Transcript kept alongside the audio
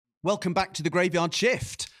Welcome back to the Graveyard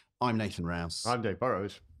Shift. I'm Nathan Rouse. I'm Dave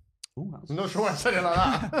Burrows. Ooh, I'm not sure why I said it like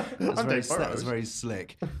that. that was very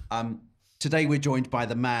slick. Today we're joined by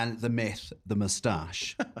the man, the myth, the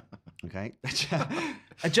moustache. Okay.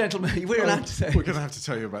 A gentleman. We're allowed to say. We're going to have to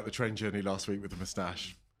tell you about the train journey last week with the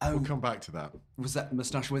moustache. Oh. We'll come back to that. Was that the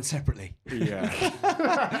moustache went separately?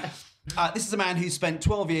 Yeah. This is a man who spent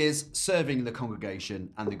 12 years serving the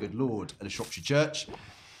congregation and the good Lord at a Shropshire church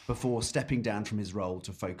before stepping down from his role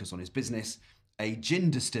to focus on his business, a gin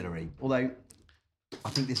distillery. Although, I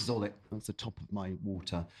think this is all that's the top of my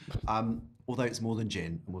water. Although it's more than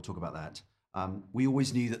gin, and we'll talk about that. We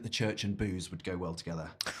always knew that the church and booze would go well together.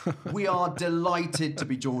 We are delighted to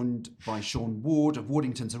be joined by Shaun Ward of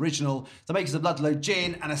Wardington's Original, the makers of Ludlow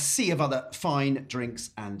Gin, and a sea of other fine drinks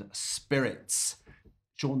and spirits.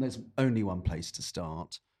 Shaun, there's only one place to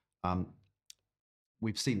start.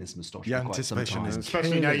 We've seen this moustache for quite some time.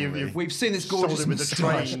 Especially now we've seen this gorgeous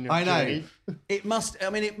moustache. I know. It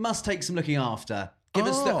must take some looking after. Give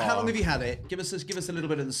us how long have you had it? Give us a little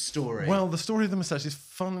bit of the story. Well, the story of the moustache is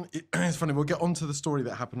fun. It's funny. We'll get on to the story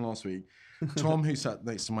that happened last week. Tom, who sat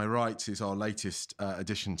next to my right, who's our latest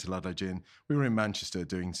addition to Ludlow Gin, we were in Manchester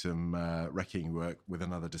doing some wrecking work with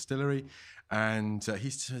another distillery, and he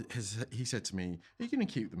said to me, "Are you going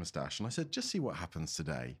to keep the moustache?" And I said, "Just see what happens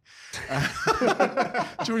today."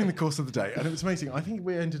 During the course of the day, and it was amazing. I think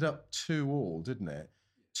we ended up 2-2, didn't it?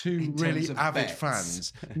 Two really avid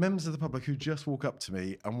fans, members of the public who just walk up to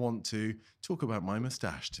me and want to talk about my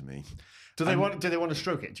moustache to me. Do they want to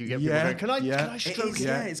stroke it? Do you get people going, can I stroke it?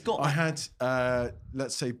 Yeah, it's got. I had,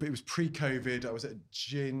 let's say, it was pre-COVID. I was at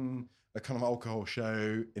a kind of alcohol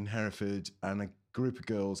show in Hereford, and a group of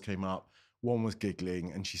girls came up. One was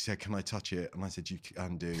giggling, and she said, "Can I touch it?" And I said, "You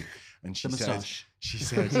can do." And she said,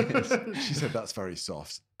 "That's very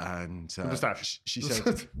soft." And she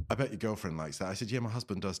said, "I bet your girlfriend likes that." I said, "Yeah, my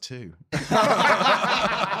husband does too."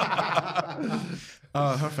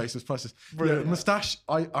 Her face was priceless. Yeah, moustache,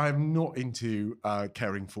 I'm not into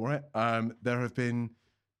caring for it. There have been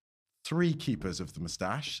 3 keepers of the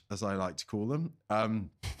moustache, as I like to call them.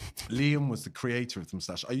 Liam was the creator of the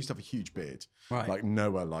moustache. I used to have a huge beard, like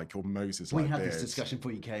Noah, or Moses. We had this discussion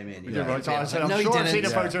before you came in. Right, so I said, I'm sure I've seen a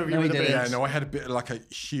photo of you with a beard. Yeah, no, I had a bit like a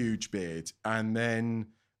huge beard, and then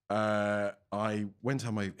I went to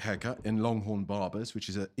have my haircut in Longhorn Barbers, which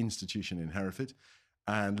is an institution in Hereford.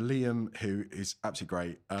 And Liam, who is absolutely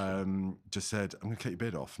great, just said, "I'm going to cut your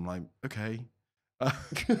beard off." I'm like, "Okay."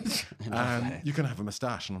 You're going to have a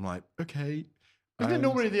moustache. And I'm like, okay. Isn't it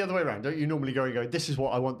normally the other way around? Don't you normally go, this is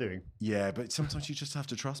what I want doing? Yeah, but sometimes you just have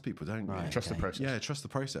to trust people, don't you? Trust the process. Yeah, trust the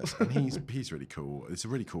process. And he's really cool. It's a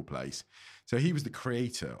really cool place. So he was the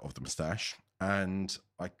creator of the moustache. And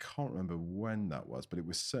I can't remember when that was, but it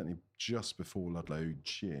was certainly just before Ludlow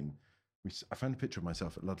Gin. I found a picture of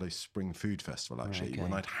myself at Ludlow Spring Food Festival, actually,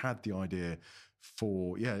 when I'd had the idea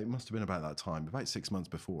it must have been about that time, about 6 months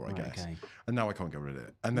before, I guess. Okay. And now I can't get rid of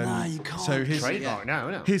it. And then, no, you can't. So trademark now,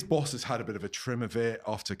 isn't it? His boss has had a bit of a trim of it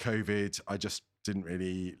after COVID. I just didn't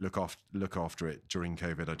really look after it during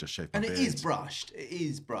COVID. I just shaved my beard. And it is brushed.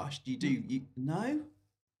 You know?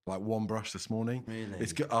 Like one brush this morning. Really?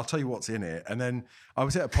 It's good. I'll tell you what's in it. And then I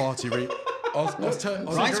was at a party. Rice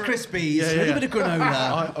Krispies, a little bit of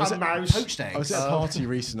granola, poached eggs. I was at a party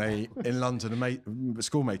recently in London. A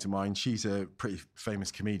schoolmate of mine, she's a pretty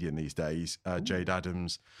famous comedian these days, Jade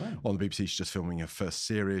Adams. Wow. On the BBC, she's just filming her first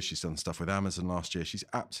series. She's done stuff with Amazon last year. She's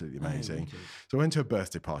absolutely amazing. So I went to a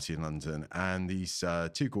birthday party in London, and these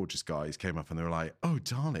 2 gorgeous guys came up and they were like, "Oh,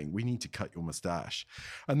 darling, we need to cut your moustache."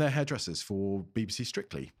 And they're hairdressers for BBC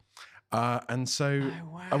Strictly. And so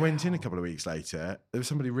I went in a couple of weeks later. There was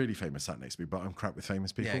somebody really famous sat next to me, but I'm crap with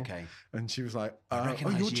famous people. Yeah, okay. And she was like, "Oh,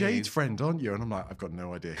 you're Jade's friend, aren't you?" And I'm like, "I've got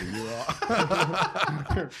no idea who you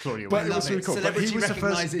are." Claudia, but it was really cool. Celebrity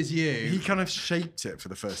recognises you. He kind of shaped it for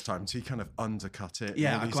the first time, so he kind of undercut it.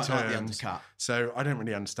 Yeah, I quite like the undercut. So I don't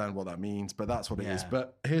really understand what that means, but that's what it is.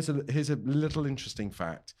 But here's a little interesting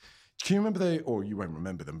fact. Can you remember or you won't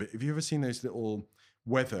remember them, but have you ever seen those little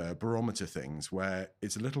weather barometer things where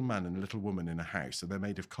it's a little man and a little woman in a house and they're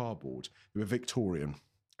made of cardboard? They were Victorian,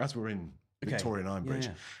 as we're in Victorian Ironbridge.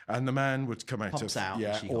 Yeah. And the man would come out or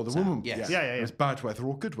the woman. Yes. Yeah. It was bad weather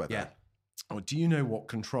or good weather. Yeah. Or do you know what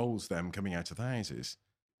controls them coming out of the houses?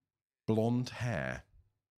 Blonde hair.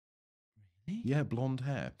 Really? Yeah, blonde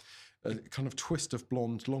hair. A kind of twist of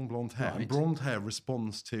long blonde hair. Right. And blonde hair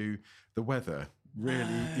responds to the weather. Really,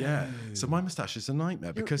 yeah. So my moustache is a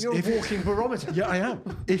nightmare because you're a walking barometer. Yeah, I am.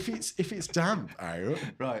 If it's damp out,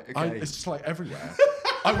 right? Okay. It's just like everywhere.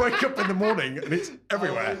 I wake up in the morning and it's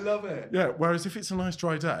everywhere. Oh, I love it. Yeah. Whereas if it's a nice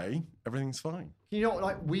dry day, everything's fine. Can you not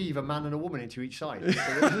like weave a man and a woman into each side?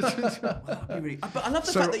 That'd be really, but I love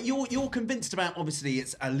the fact that you're convinced about, obviously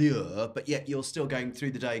it's allure, but yet you're still going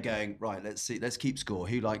through the day going, right, let's keep score.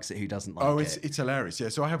 Who likes it? Who doesn't like it? It's hilarious. Yeah.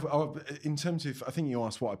 So in terms of, I think you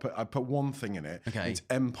asked what I put one thing in it. Okay. It's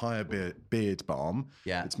Empire Beard Balm.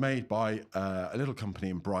 Yeah. It's made by a little company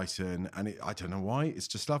in Brighton, and I don't know why. It's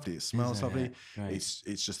just lovely. It smells lovely. Right. It's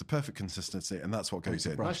just the perfect consistency, and that's what goes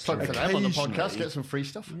in. Nice plug for them on the podcast. Occasionally, Get some free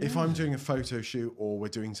stuff. If I'm doing a photo shoot or we're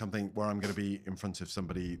doing something where I'm going to be in front of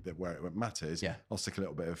somebody where it matters, I'll stick a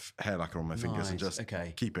little bit of hair lacquer on my fingers and just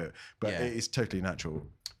keep it. But it is totally natural.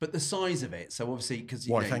 But the size of it, so obviously because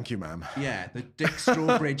why, thank you, ma'am. Yeah, the Dick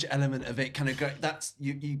Strawbridge element of it kind of go. That's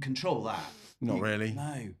you control that. Not really.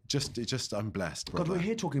 No. Just I'm blessed. Brother. God, we're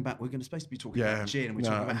here talking about. We're supposed to be talking about gin, and we're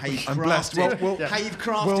talking about how you've I'm crafted. blessed. How you've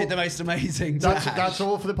crafted the most amazing. That's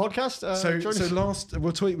all for the podcast. So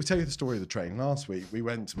we'll tell you the story of the train. Last week we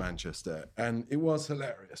went to Manchester, and it was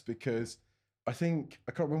hilarious because I can't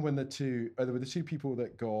remember when there were the two people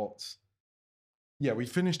that got. Yeah, we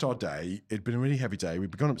finished our day. It'd been a really heavy day.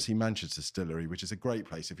 We'd gone up to see Manchester Distillery, which is a great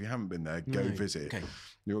place. If you haven't been there, go visit. Okay.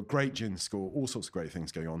 You've got a great gin school, all sorts of great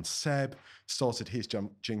things going on. Seb started his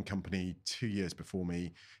gin company 2 years before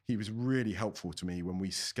me. He was really helpful to me when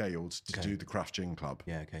we scaled to do the Craft Gin Club.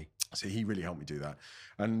 Yeah, okay. So he really helped me do that.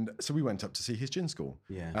 And so we went up to see his gin school.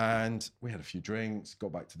 Yeah. And we had a few drinks,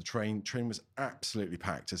 got back to the train. Train was absolutely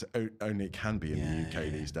packed, as only it can be in the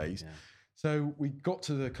UK these days. Yeah. So we got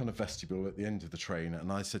to the kind of vestibule at the end of the train,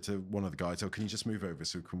 and I said to one of the guys, can you just move over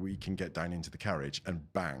so we can get down into the carriage? And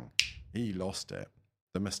bang, he lost it.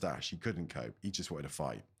 The moustache, he couldn't cope. He just wanted to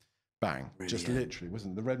fight. Bang. Really, just literally,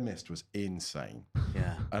 the red mist was insane.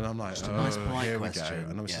 Yeah. And I'm like, nice polite here question. we go.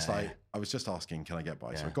 And I was I was just asking, can I get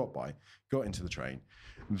by? So I got into the train.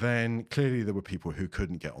 Then clearly there were people who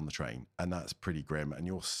couldn't get on the train, and that's pretty grim. And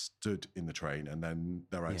you're stood in the train, and then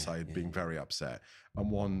they're outside being very upset. And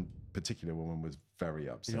one particular woman was very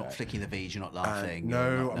upset. You're not flicking the V's, you're not laughing.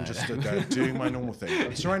 No, I'm just stood there doing my normal thing.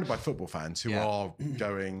 I'm surrounded by football fans who are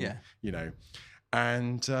going,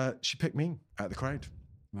 and she picked me out of the crowd.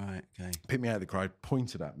 Right, okay. Picked me out of the crowd,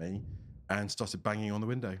 pointed at me, and started banging on the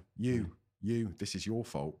window. You, this is your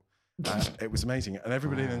fault. It was amazing. And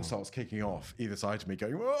everybody then starts kicking off either side of me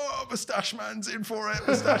going, oh, Moustache Man's in for it.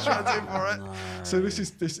 Moustache Man's in for it. No. So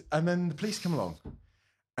this. And then the police come along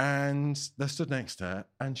and they're stood next to her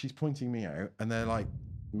and she's pointing me out and they're like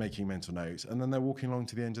making mental notes. And then they're walking along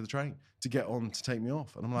to the end of the train to get on to take me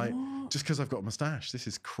off. And I'm like, just because I've got a moustache, this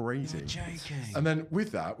is crazy. You're joking. And then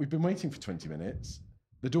with that, we've been waiting for 20 minutes.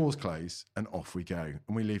 The doors close and off we go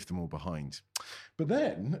and we leave them all behind. But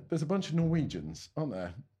then there's a bunch of Norwegians, aren't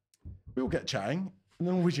there? We all get chatting and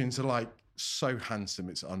the Norwegians are like so handsome,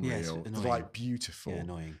 it's unreal. It's like beautiful. Yeah,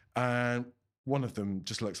 annoying. And one of them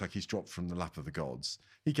just looks like he's dropped from the lap of the gods.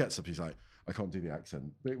 He gets up, he's like, I can't do the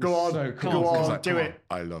accent. But go on, so cool. go on, like, do it.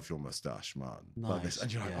 I love your moustache, man. Nice. Like this.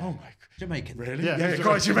 And you're like, oh my God. Jamaican. Really? Yeah,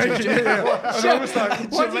 quite Jamaican. Yeah. And I was like,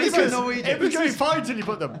 Jamaican. It was going fine till you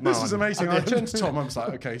put them. This is amazing. I turned to Tom, I was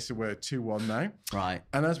like, okay, so we're 2-1 now. Right.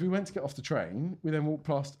 And as we went to get off the train, we then walked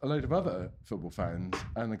past a load of other football fans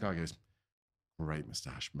and the guy goes, great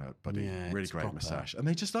moustache, buddy. Yeah, really great moustache. And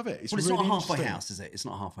they just love it. It's really not a halfway house, is it? It's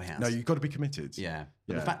not a halfway house. No, you've got to be committed. Yeah.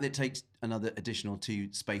 But the fact that it takes another additional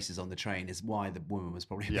 2 spaces on the train is why the woman was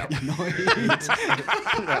probably a bit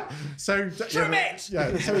annoyed. So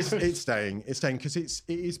it's staying. It's staying because it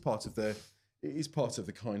is part of the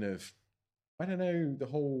kind of, I don't know, the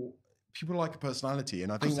whole people like a personality.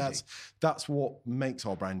 And I think that's what makes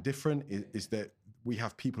our brand different is that we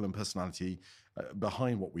have people and personality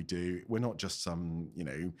behind what we do. We're not just some,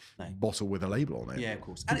 bottle with a label on it. Yeah, of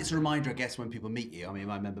course. And it's a reminder, I guess, when people meet you. I mean,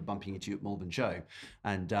 I remember bumping into you at Malvern Show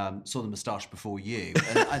and saw the moustache before you.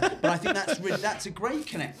 But I think that's a great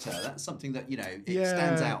connector. That's something that, it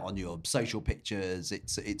stands out on your social pictures.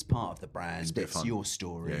 It's part of the brand. It's your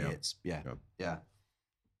story. Yeah.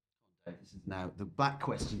 This is now the black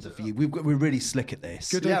questions are for you. We're really slick at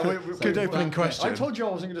this. Good opening question. I told you I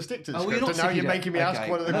wasn't going to stick to the script, you're not and now you're making me ask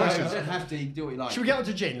one of the questions. You don't have to do what you like. Should we get on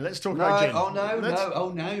to gin? Let's talk about gin.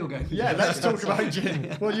 Now you're going. Yeah, let's talk about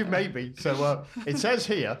gin. Well, you've made me. So it says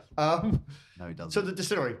here. No, it doesn't. So the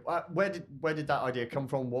distillery. Where did that idea come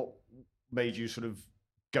from? What made you sort of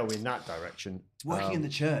go in that direction? Working in the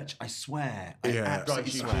church, I swear. I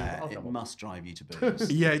absolutely swear. It must drive you to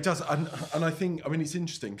booze. Yeah, it does. And I think, it's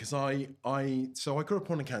interesting because I grew up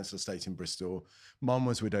on a council estate in Bristol. Mum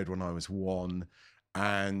was widowed when I was 1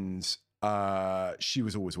 and she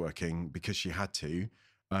was always working because she had to.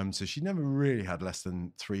 So she never really had less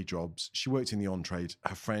than 3 jobs. She worked in the on-trade.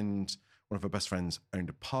 Her friend, one of her best friends, owned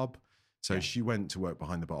a pub. So she went to work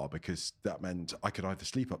behind the bar because that meant I could either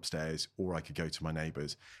sleep upstairs or I could go to my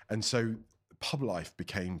neighbours. And so pub life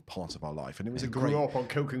became part of our life. And it was a great... Grew up on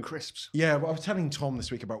Coke and crisps. Yeah, well, I was telling Tom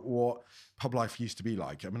this week about what pub life used to be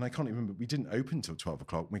like. I mean, I can't even remember. We didn't open till 12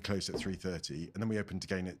 o'clock. We closed at 3:30 and then we opened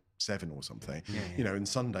again at 7 or something. You know, and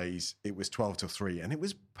Sundays it was 12 till 3 and it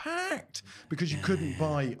was packed because you couldn't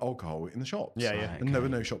buy alcohol in the shops. And there were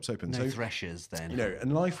no shops open. No threshers then. You know,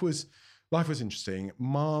 and life was interesting.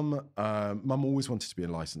 Mum always wanted to be a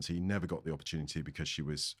licensee, never got the opportunity because she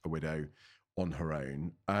was a widow on her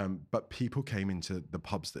own. But people came into the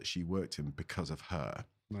pubs that she worked in because of her.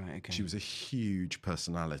 Right, okay. She was a huge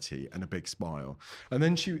personality and a big smile. And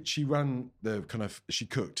then she ran she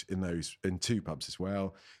cooked in 2 pubs as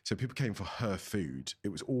well. So people came for her food. It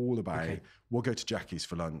was all about, we'll go to Jackie's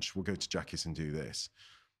for lunch, we'll go to Jackie's and do this.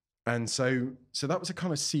 And so that was a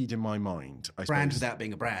kind of seed in my mind, I brand suppose. without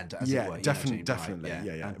being a brand, as it were. Definitely. Right,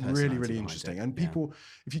 Yeah. And Really, really personality interesting. behind And it. people,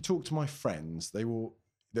 if you talk to my friends, they were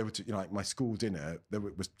like my school dinner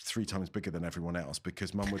was 3 times bigger than everyone else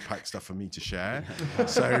because Mum would pack stuff for me to share.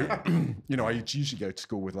 So, you know, I usually go to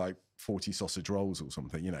school with like 40 sausage rolls or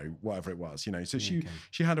something, you know, whatever it was, you know. So she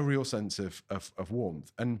had a real sense of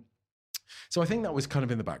warmth. And so I think that was kind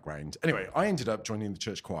of in the background. Anyway, I ended up joining the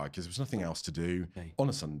church choir because there was nothing else to do on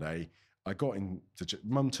a Sunday. I got into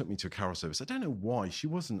Mum took me to a carol service. I don't know why. She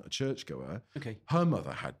wasn't a churchgoer. Okay. Her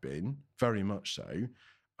mother had been, very much so.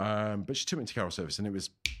 But she took me to carol service and it was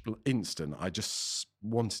instant. I just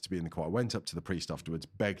wanted to be in the choir. I went up to the priest afterwards,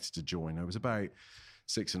 begged to join. I was about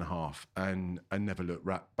 6.5 and I never looked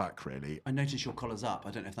back really. I noticed your collar's up.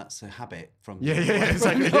 I don't know if that's a habit from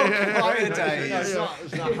Exactly. prior days. It's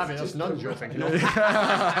not habit, that's nuns you're thinking of.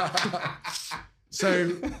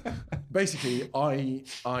 So basically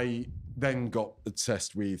I then got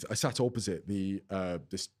obsessed with, I sat opposite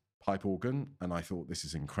this pipe organ and I thought, this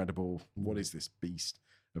is incredible. What is this beast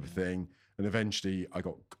of a thing? And eventually I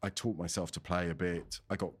taught myself to play a bit.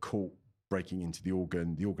 I got caught breaking into the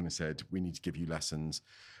organ. The organist said, we need to give you lessons.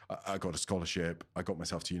 I got a scholarship. I got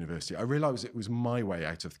myself to university. I realised it was my way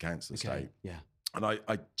out of the council estate. Yeah. And I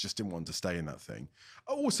just didn't want to stay in that thing.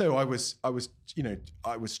 Also, I was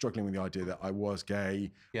struggling with the idea that I was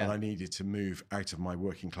gay and I needed to move out of my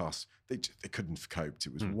working class. They couldn't have coped.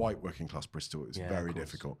 It was white working class Bristol. It was very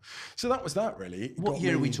difficult. So that was that really. What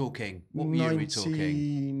year are we talking?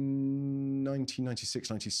 1996,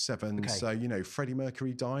 97. Okay. So, you know, Freddie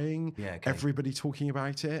Mercury dying. Yeah, okay. Everybody talking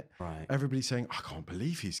about it. Right. Everybody saying, I can't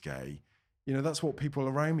believe he's gay. You know, that's what people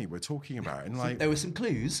around me were talking about. And like, there were some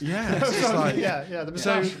clues. Yeah. It's just like, the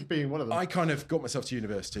moustache being one of them. I kind of got myself to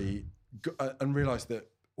university and realised that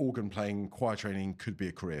organ playing, choir training could be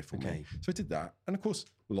a career for me. So I did that. And of course,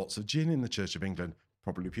 lots of gin in the Church of England.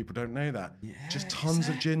 Probably people don't know that. Yeah, just tons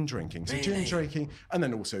of gin drinking. So gin drinking, and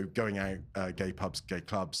then also going out, gay pubs, gay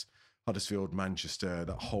clubs, Huddersfield, Manchester,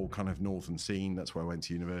 that whole kind of northern scene. That's where I went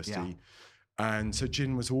to university. Yeah. And so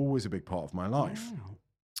gin was always a big part of my life. Wow.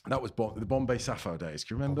 That was the Bombay Sapphire days.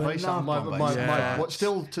 Can you remember?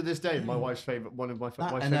 Still to this day, my wife's favourite, one of my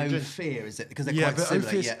favourite. And Ophir, is it? Because they're quite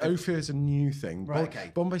similar. Ophir is a new thing. Right, okay.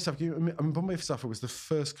 Bombay Sapphire, I mean, Bombay Sapphire was the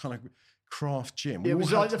first kind of craft gin. It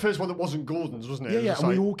was like the first one that wasn't Gordon's, wasn't it? Yeah, and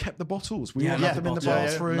we all kept the bottles. We all had them in the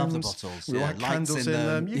bathrooms. Love the bottles. We all had candles in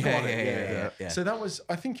them. You got it. Yeah. So that was,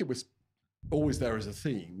 I think it was always there as a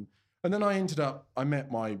theme. And then I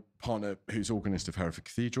met my partner who's organist of Hereford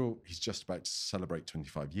Cathedral. He's just about to celebrate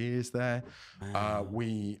 25 years there. Wow.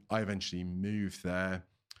 I eventually moved there.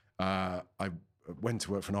 I went to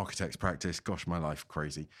work for an architect's practice. Gosh, my life,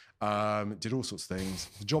 crazy. Did all sorts of things.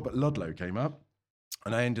 The job at Ludlow came up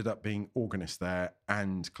and I ended up being organist there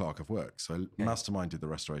and clerk of works. So masterminded the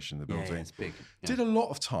restoration of the building. It's big. Yeah. Did a lot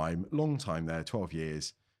of time, long time there, 12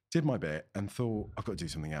 years. Did my bit and thought, I've got to do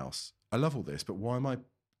something else. I love all this, but why am I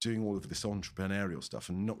doing all of this entrepreneurial stuff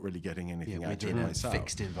and not really getting anything out of it myself?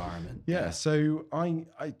 Fixed environment. So I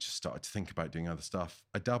just started to think about doing other stuff.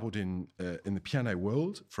 I dabbled in the piano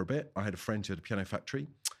world for a bit. I had a friend who had a piano factory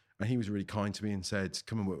and he was really kind to me and said,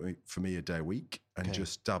 come and work for me a day a week and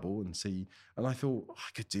just dabble and see. And I thought, I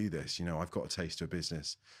could do this. You know, I've got a taste of a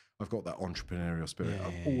business. I've got that entrepreneurial spirit.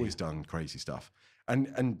 I've always done crazy stuff.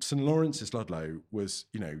 And St. Lawrence's Ludlow was,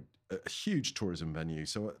 you know, a huge tourism venue.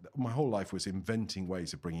 So my whole life was inventing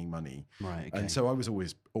ways of bringing money. Right. Okay. And so I was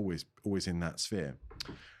always in that sphere.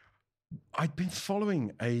 I'd been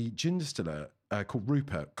following a gin distiller called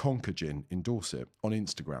Rupert Conker Gin in Dorset on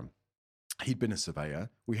Instagram. He'd been a surveyor.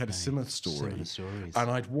 We had a similar story. Similar stories. And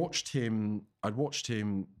I'd watched him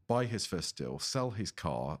buy his first still, sell his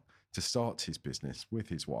car to start his business with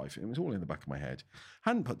his wife. It was all in the back of my head.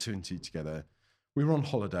 Hadn't put two and two together. We were on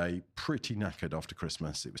holiday, pretty knackered after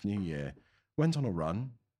Christmas. It was New Year. Went on a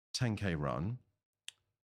run, 10K run.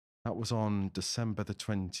 That was on December the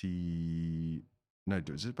 20... No, it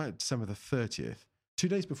was about December the 30th. 2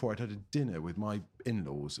 days before, I'd had a dinner with my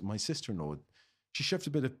in-laws. My sister-in-law, she shoved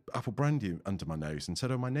a bit of apple brandy under my nose and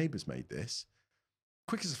said, "Oh, my neighbour's made this."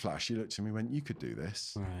 Quick as a flash, she looked at me and went, "You could do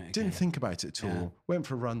this." Right, okay. Didn't think about it at all. Went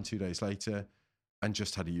for a run 2 days later and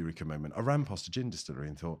just had a eureka moment. I ran past a gin distillery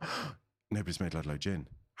and thought, nobody's made Ludlow Gin.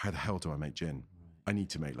 How the hell do I make gin? I need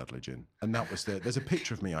to make Ludlow Gin. And that was there's a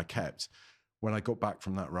picture of me I kept when I got back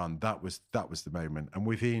from that run. That was the moment.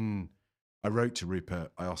 And I wrote to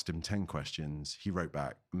Rupert, I asked him 10 questions. He wrote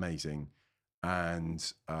back, amazing.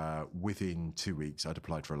 And within 2 weeks, I'd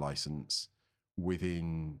applied for a license.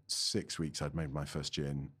 Within 6 weeks, I'd made my first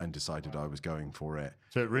gin and decided I was going for it.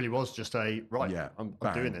 So it really was just I'm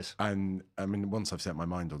doing this. And I mean, once I've set my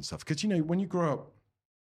mind on stuff, because, when you grow up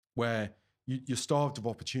where you're starved of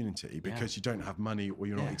opportunity because you don't have money or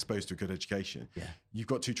you're not exposed to a good education, you've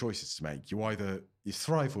got two choices to make. You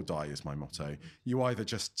thrive or die is my motto. You either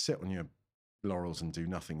just sit on your laurels and do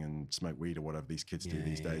nothing and smoke weed or whatever these kids do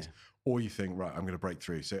these days, or you think, right, I'm going to break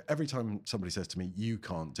through. So every time somebody says to me, "You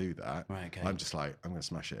can't do that," I'm just like, I'm going to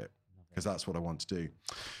smash it because that's what I want to do.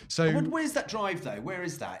 So where's that drive though? Where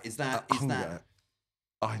is that? Is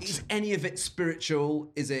any of it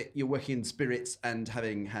spiritual? Is it you're working in spirits and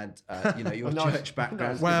having had your church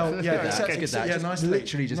background? Well, yeah, nice.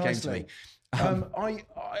 Literally just came to me.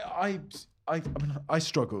 I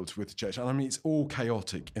struggled with the church, and I mean it's all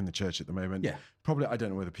chaotic in the church at the moment. Yeah, probably I don't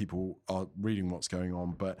know whether people are reading what's going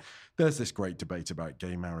on, but there's this great debate about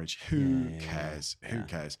gay marriage. Who cares? Who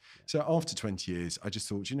cares? So after 20 years, I just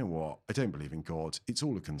thought, you know what? I don't believe in God. It's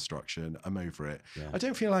all a construction. I'm over it. Yeah. I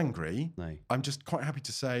don't feel angry. No. I'm just quite happy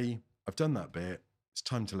to say I've done that bit. It's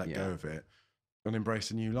time to let go of it and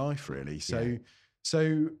embrace a new life. Really. So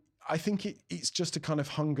I think it's just a kind of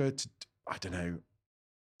hunger to.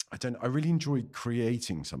 I really enjoy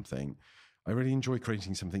creating something. I really enjoy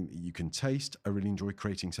creating something that you can taste. I really enjoy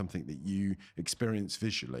creating something that you experience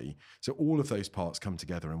visually. So all of those parts come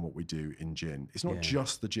together in what we do in gin. It's not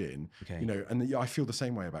just the gin, and I feel the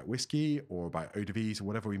same way about whiskey or about eau de vie or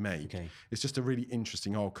whatever we make. It's just a really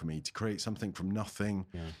interesting alchemy to create something from nothing.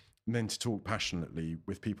 And then to talk passionately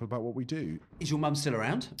with people about what we do. Is your mum still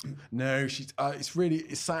around? No, she's.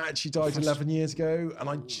 It's sad. She died 11 years ago, and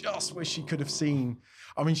I just wish she could have seen.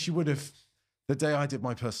 I mean, she would have. The day I did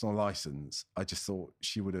my personal license, I just thought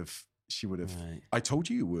she would have. Right. I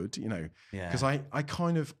told you would, because I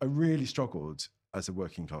really struggled as a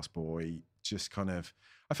working class boy. Just kind of,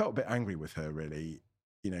 I felt a bit angry with her, really.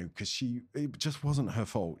 Because it just wasn't her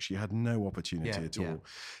fault. She had no opportunity at all. Yeah.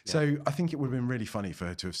 So I think it would have been really funny for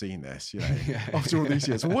her to have seen this, after all these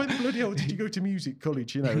years. Well, why the bloody hell did you go to music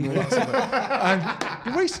college, and all that sort of and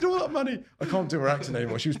you wasted all that money. I can't do her accent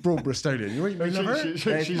anymore. She was broad Bristolian. You love her?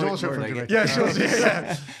 She's also from Jamaica. Yeah, she was.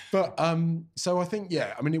 Yeah. But so I think,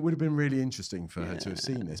 I mean, it would have been really interesting for her to have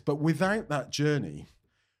seen this. But without that journey,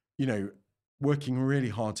 working really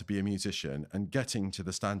hard to be a musician and getting to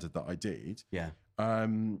the standard that I did, I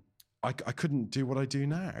couldn't do what I do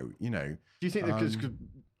now. Do you think that because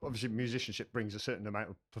obviously musicianship brings a certain amount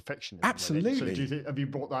of perfectionism? Absolutely. So do you think, have you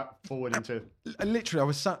brought that forward into? Literally, I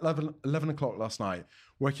was sat 11 o'clock last night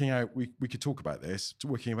working out. We could talk about this.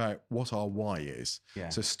 Working about what our why is. Yeah.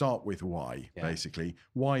 So start with why. Basically,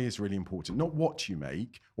 why is really important. Not what you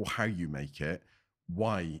make or how you make it.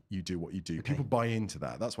 Why you do what you do. People buy into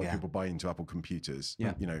that. That's why people buy into Apple computers.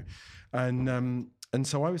 And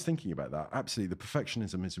so I was thinking about that. Absolutely, the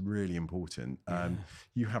perfectionism is really important.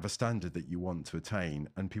 You have a standard that you want to attain,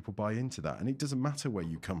 and people buy into that. And it doesn't matter where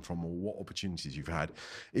you come from or what opportunities you've had.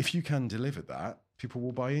 If you can deliver that, people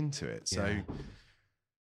will buy into it. So,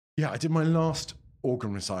 I did my last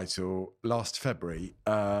organ recital last February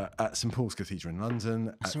at St Paul's Cathedral in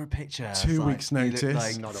London. I saw a picture. 2 weeks'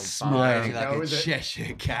 notice. Smiling like a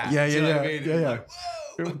Cheshire cat. Yeah.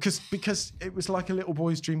 Because it was like a little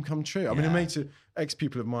boy's dream come true. I mean, a mate,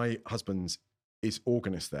 ex-pupil of my husband's is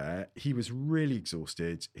organist there. He was really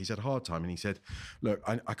exhausted. He's had a hard time, and he said, "Look,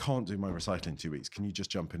 I can't do my recital in 2 weeks. Can you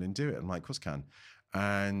just jump in and do it?" I'm like, "Of course I can."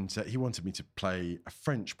 And he wanted me to play a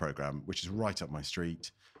French program, which is right up my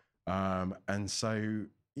street. And so,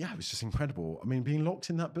 it was just incredible. I mean, being locked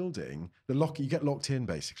in that building, you get locked in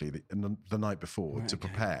basically the night before to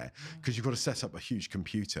prepare, because you've got to set up a huge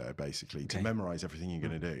computer basically to memorize everything you're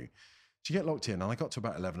going to do. So you get locked in, and I got to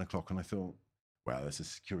about 11 o'clock and I thought, well, there's a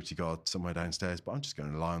security guard somewhere downstairs, but I'm just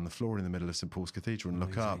going to lie on the floor in the middle of St Paul's Cathedral and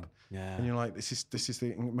look up. Yeah. And you're like, this is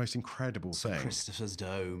the most incredible thing. Christopher's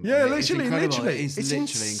Dome. Yeah, literally. It's literally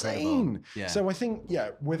insane. incredible. Yeah. So I think,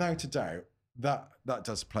 without a doubt, that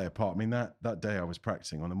does play a part. I mean, that day I was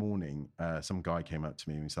practicing on the morning, some guy came up to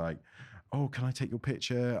me and was like, "Oh, can I take your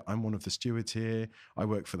picture? I'm one of the stewards here. I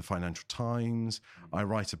work for the Financial Times. I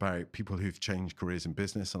write about people who've changed careers in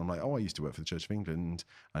business." And I'm like, "Oh, I used to work for the Church of England.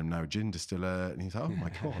 I'm now a gin distiller." And he's like, "Oh my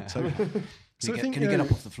God." So, Can you get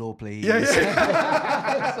up off the floor, please? Yeah.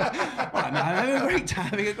 Right, I'm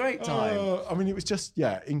having a great time. I mean, it was just,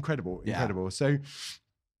 incredible. So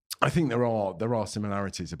I think there are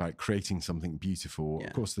similarities about creating something beautiful. Yeah.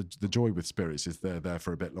 Of course, the joy with spirits is they're there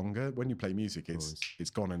for a bit longer. When you play music,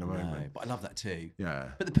 it's gone in a moment. No, but I love that too. Yeah.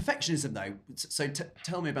 But the perfectionism, though. So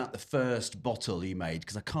tell me about the first bottle you made,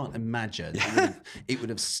 because I can't imagine it would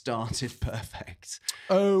have started perfect.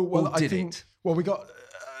 Oh well, Or did I think. it? Well, we got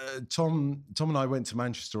Tom and I went to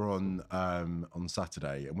Manchester on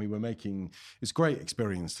Saturday, and we were making. It's a great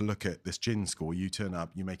experience to look at this gin score. You turn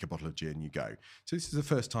up, you make a bottle of gin, you go. So this is the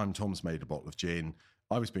first time Tom's made a bottle of gin.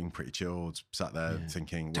 I was being pretty chilled, sat there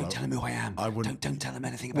thinking, Don't tell him who I am. I wouldn't. Don't tell him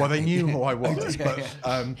anything about Well, they me. knew who I was, but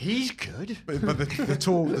He's good. but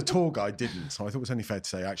the tour guide didn't. So I thought it was only fair to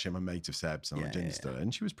say, actually, I'm a mate of Seb's and I'm a gin distiller,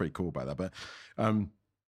 and she was pretty cool about that. But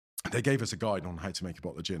they gave us a guide on how to make a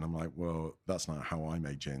bottle of gin. I'm like, well, that's not how I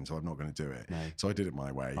make gin, so I'm not going to do it. No. So I did it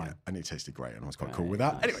my way, Fine. and it tasted great, and I was quite cool with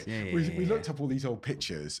that. Nice. Anyway, Yeah, we looked up all these old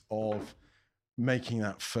pictures of making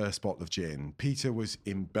that first bottle of gin. Peter was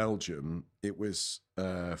in Belgium. It was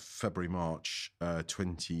February, March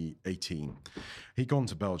 2018. He'd gone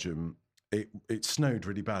to Belgium. It snowed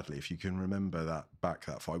really badly, if you can remember that back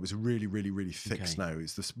that far. It was a really, really, really thick snow.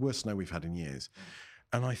 It's the worst snow we've had in years.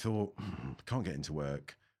 And I thought, can't get into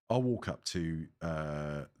work. I'll walk up to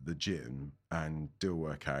the gym and do a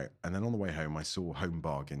workout. And then on the way home, I saw Home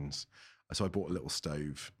Bargains. So I bought a little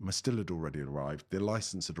stove. My still had already arrived. The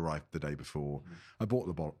license had arrived the day before. I bought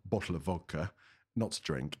the bottle of vodka, not to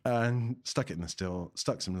drink, and stuck it in the still,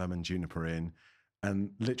 stuck some lemon juniper in,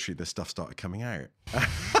 and literally the stuff started coming out.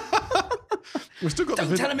 We've still got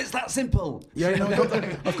Don't tell him it's that simple. Yeah, no,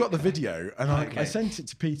 I've got the video, and I sent it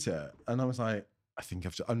to Peter, and I was like,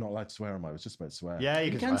 I'm not allowed to swear, am I? I was just about to swear. Yeah,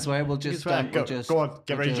 You can swear. We'll just Go on,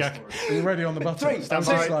 get ready, Jack. Are you ready on the button? 3, Stand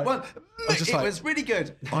 2, by. 1. just It like- was really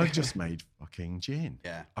good. I've just made fucking gin.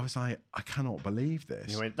 Yeah. I was like, I cannot believe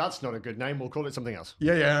this. You went, that's not a good name. We'll call it something else.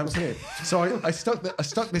 Yeah, absolutely. So I stuck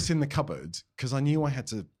this in the cupboard because I knew I had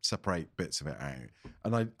to separate bits of it out,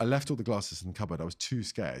 and I left all the glasses in the cupboard. I was too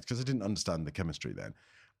scared because I didn't understand the chemistry then.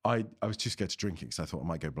 I was too scared to drink it because I thought I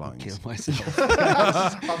might go blind. Kill myself.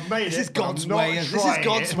 I've made This it. is God's I'm not way. This is trying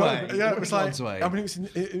God's it. way. Yeah, it was like, God's way. I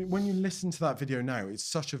mean, when you listen to that video now, it's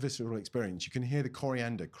such a visceral experience. You can hear the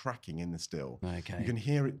coriander cracking in the still. Okay. You can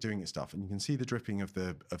hear it doing its stuff, and you can see the dripping of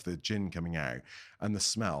the gin coming out and the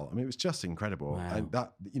smell. I mean, it was just incredible. Wow. And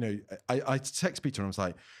that, I text Peter and I was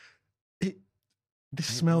like, this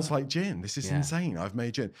smells like gin. This is insane. I've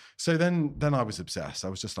made gin. So then I was obsessed. I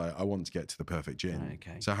was just like, I want to get to the perfect gin.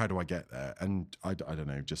 Okay. So how do I get there? And I don't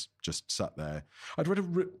know, just sat there. I'd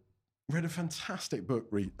read a fantastic book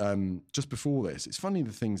just before this. It's funny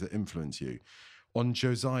the things that influence you. On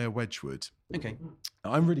Josiah Wedgwood. Okay.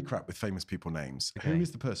 I'm really crap with famous people names. Okay. Who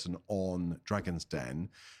is the person on Dragon's Den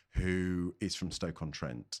who is from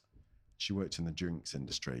Stoke-on-Trent? She worked in the drinks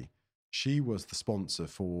industry. She was the sponsor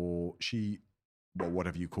for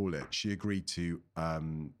whatever you call it. She agreed to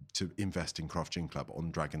invest in Craft Gin Club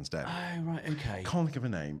on Dragon's Den. Oh, right, okay. Can't think of a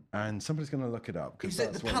name, and somebody's going to look it up. Is it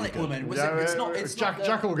the that's what palette we got. woman? Was Yeah, it? It's not. It's Jack, not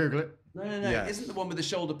Jack will Google it. No. Yeah. Isn't the one with the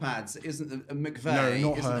shoulder pads? Isn't the No, McVeigh?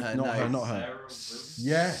 not isn't her. Not her. Not her.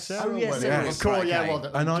 Yes. Sarah yes, Williams. Sarah Of is course, right, yeah. okay.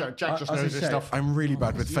 Well, And Jack just as I knows his say, stuff. I'm really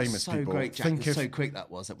bad with You're famous so people. great, Jack. Think You're of so quick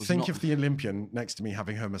that was. That was think not... of the Olympian next to me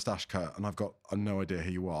having her moustache cut, and I've got no idea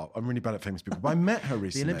who you are. I'm really bad at famous people, but I met her The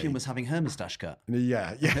recently. Olympian was having her moustache cut.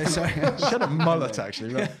 Yeah. Sorry. She had a mullet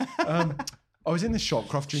actually. Right? I was in this shop,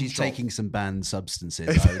 Craft Gin She's shop. taking some banned substances,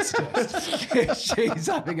 I would suggest. She's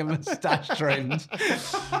having a moustache trimmed.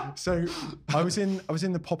 So I was in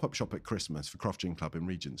the pop-up shop at Christmas for Craft Gin Club in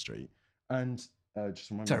Regent Street, and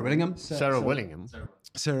just remind me- Sarah Willingham? Sarah Willingham.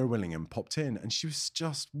 Sarah Willingham popped in, and she was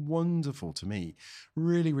just wonderful to me.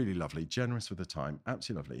 Really, really lovely, generous with her time,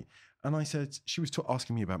 absolutely lovely. And I said, she was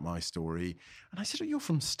asking me about my story, and I said, "Oh, you're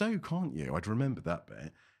from Stoke, aren't you?" I'd remembered that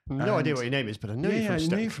bit. No idea what your name is, but I know you from I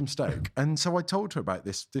Stoke. knew from Stoke. And so I told her about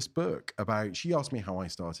this book she asked me how I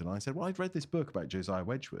started. And I said, well, I'd read this book about Josiah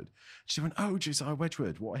Wedgwood. She went, oh, Josiah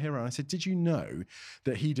Wedgwood, what a hero. And I said, did you know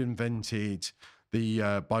that he'd invented the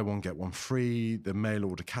buy one, get one free, the mail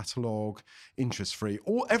order catalogue, interest free,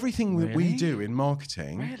 everything that we Really? do in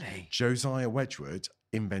marketing, Really? Josiah Wedgwood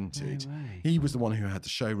invented. No way. He was the one who had the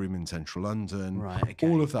showroom in central London, Right, okay.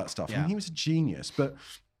 all of that stuff. Yeah. And he was a genius, but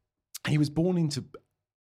he was born into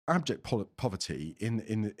abject poverty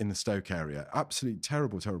in the Stoke area, absolutely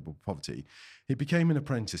terrible poverty. He became an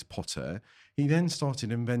apprentice potter. He then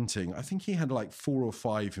started inventing, I think he had like 4 or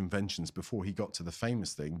 5 inventions before he got to the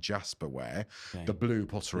famous thing, jasperware, the blue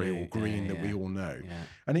pottery or green that we all know. Yeah.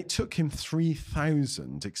 And it took him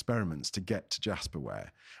 3,000 experiments to get to jasperware.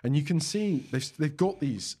 And you can see they've got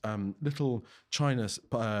these little China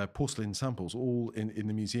porcelain samples all in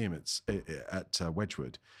the museum at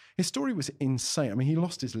Wedgwood. His story was insane. I mean, he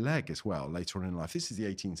lost his leg as well later on in life. This is the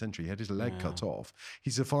 18th century. He had his leg cut off.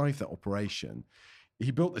 He survived that operation.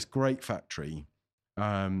 He built this great factory.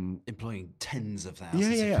 Employing tens of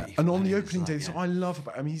thousands of people. And on the opening day, so I love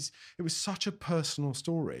about him, it was such a personal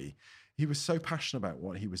story. He was so passionate about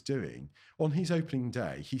what he was doing. On his opening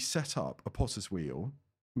day, he set up a potter's wheel,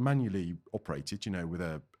 manually operated, with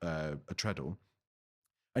a treadle.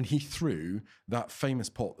 And he threw that famous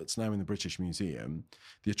pot that's now in the British Museum,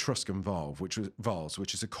 the Etruscan vase,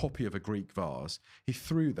 which is a copy of a Greek vase. He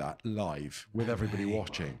threw that live with everybody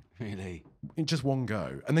watching. Really? In just one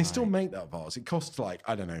go. And they still make that vase. It costs like,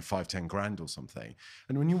 I don't know, 5-10 grand or something.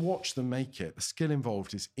 And when you watch them make it, the skill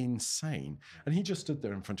involved is insane. And he just stood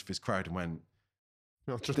there in front of his crowd and went,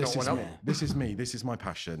 this is me. This is my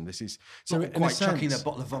passion. This is so not quite chucking a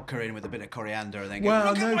bottle of vodka in with a bit of coriander and then going,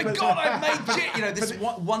 look at my God, I've made gin. This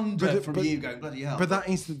wonder from you going, bloody hell. But that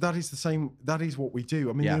is the same. That is what we do.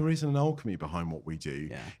 I mean, there is an alchemy behind what we do.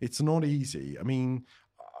 Yeah. It's not easy. I mean,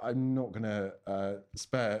 I'm not going to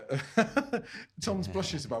spare Tom's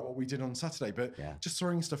blushes about what we did on Saturday, but just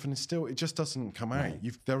throwing stuff in it just doesn't come out.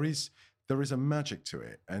 There is a magic to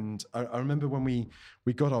it. And I remember when we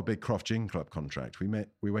got our big craft gin club contract,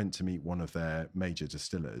 we went to meet one of their major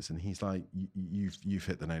distillers, and he's like, you've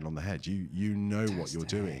hit the nail on the head. You know what you're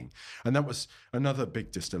doing. And that was another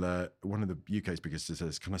big distiller, one of the UK's biggest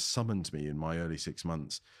distillers, kind of summoned me in my early 6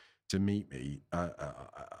 months to meet me.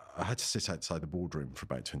 I had to sit outside the boardroom for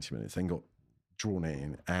about 20 minutes, then got drawn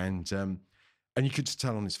in, and you could just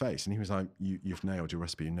tell on his face, and he was like, you've nailed your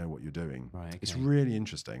recipe, you know what you're doing. Right, okay. It's really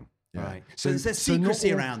interesting. Yeah. Right. So there's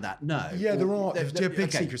secrecy around that? No. Yeah, there are. There's big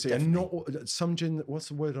secrecy. Definitely. And not all, some gin, what's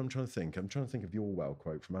the word I'm trying to think? I'm trying to think of the Orwell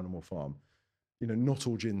quote from Animal Farm. Not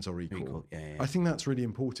all gins are equal. Yeah. I think that's really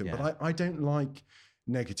important. Yeah. But I don't like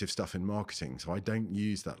negative stuff in marketing, so I don't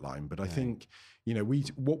use that line. But I think,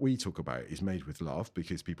 what we talk about is made with love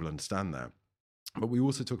because people understand that. But we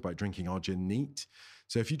also talk about drinking our gin neat.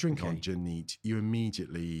 So if you drink our gin neat, you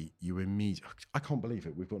immediately, I can't believe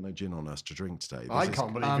it. We've got no gin on us to drink today. I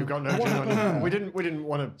can't believe we've got no gin on you. We didn't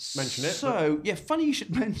want to mention it. So, funny you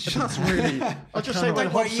should mention that's really... I'll just say when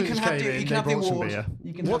you can have the award.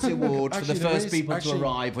 You can have the award for the first people to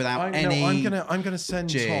arrive without any I'm going to send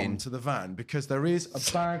Tom to the van because there is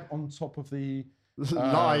a bag on top of the...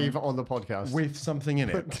 live on the podcast with something in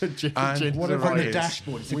it. And whatever on the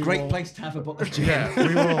dashboard. It's a great place to have a bottle of gin. Yeah,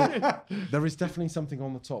 we will. There is definitely something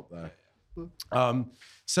on the top there.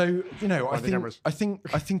 So I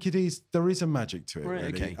think it is. There is a magic to it,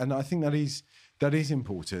 really, and I think that is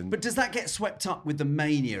important. But does that get swept up with the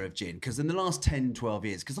mania of gin? Because in the last 10, 12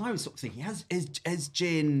 years, because I was sort of thinking, is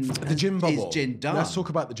gin... The gin bubble. Is gin done? Let's talk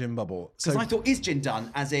about the gin bubble. Because I thought, is gin done?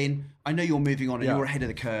 As in, I know you're moving on and you're ahead of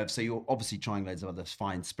the curve, so you're obviously trying loads of other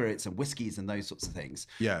fine spirits and whiskies and those sorts of things.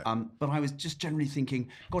 Yeah. But I was just generally thinking,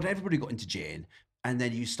 God, everybody got into gin. And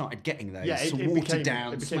then you started getting those it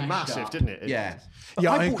became massive, didn't it?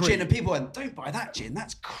 I bought gin and people went, don't buy that gin,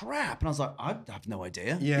 that's crap. And I was like, I have no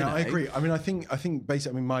idea. Yeah, I agree. I mean, I think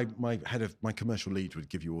basically, my head of my commercial lead would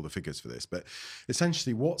give you all the figures for this. But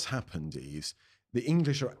essentially what's happened is the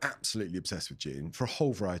English are absolutely obsessed with gin for a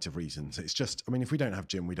whole variety of reasons. It's just, I mean, if we don't have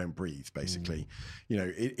gin, we don't breathe, basically.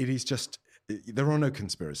 It is just, there are no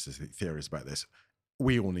conspiracy theories about this.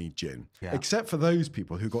 We all need gin, except for those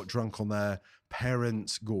people who got drunk on their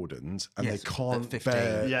parents' Gordons and they can't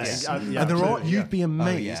bear. And there are. You'd be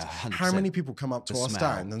amazed how many people come up to our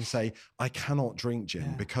stand and say, "I cannot drink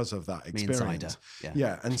gin because of that experience."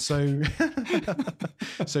 And so,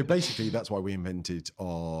 so basically, that's why we invented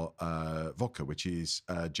our vodka, which is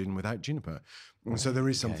gin without juniper. And so there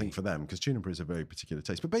is something for them because juniper is a very particular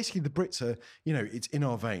taste. But basically, the Brits are, it's in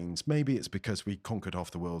our veins. Maybe it's because we conquered half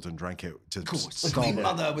the world and drank it to the Queen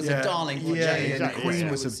Mother was a darling. The Queen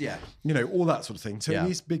was all that sort of thing. So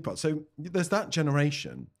these big parts. So there's that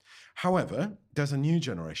generation. However, there's a new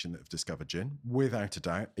generation that have discovered gin, without a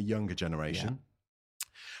doubt, a younger generation.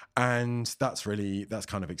 And that's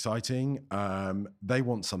kind of exciting. They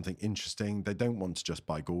want something interesting. They don't want to just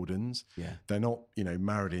buy Gordons. They're not,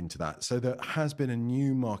 married into that. So there has been a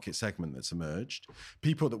new market segment that's emerged.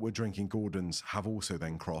 People that were drinking Gordons have also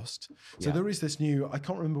then crossed. So there is this new, I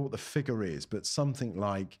can't remember what the figure is, but something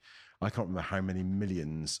like, I can't remember how many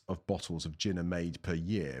millions of bottles of gin are made per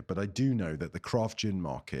year, but I do know that the craft gin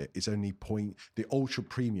market is only the ultra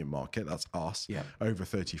premium market, that's us, over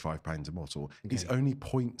 £35 a bottle, is only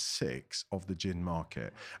 0.6 of the gin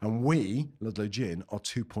market. And we, Ludlow Gin, are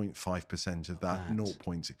 2.5% of that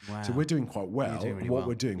 0.6. Wow. So we're doing quite well doing really what well.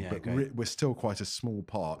 we're doing, Yeah, but great. we're still quite a small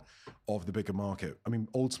part of the bigger market. I mean,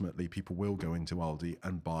 ultimately, people will go into Aldi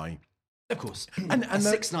and buy. Of course. And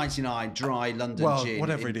 £6.99 dry London gin.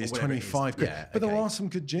 Whatever it is, 25 quid. Yeah, but there are some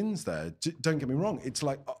good gins there. Don't get me wrong. It's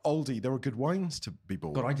like Aldi, there are good wines to be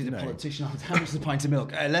bought. God, I did a politician. How much is a pint of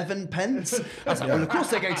milk? 11 pence? I was like, well, of course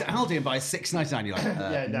they go to Aldi and buy £6.99. You're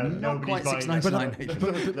like, not quite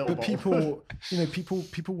 £6.99. But people,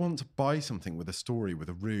 people want to buy something with a story, with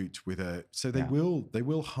a root, so they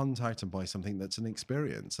will hunt out and buy something that's an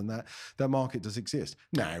experience, and that market does exist.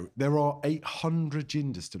 Now, there are 800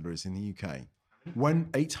 gin distilleries in the UK.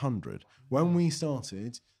 When we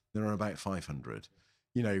started, there are about 500.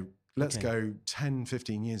 Let's go 10,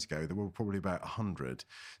 15 years ago, there were probably about 100.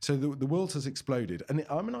 So the world has exploded. And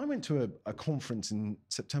I went to a conference in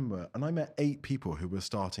September and I met 8 people who were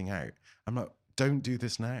starting out. I'm like, don't do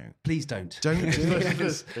this now. Please don't. Don't do it.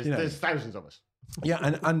 There's thousands of us.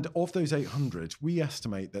 Yeah, and of those 800, we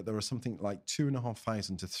estimate that there are something like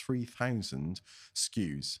 2,500 to 3,000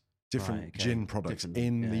 SKUs. Different gin products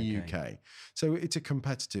in the UK. So it's a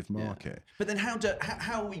competitive market. But then how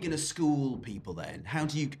are we going to school people then? How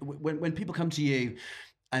do you, when people come to you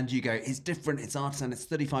and you go, it's different, it's artisan, it's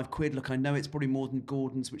 35 quid. Look, I know it's probably more than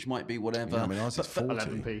Gordon's, which might be whatever. Yeah, I mean, ours is 40.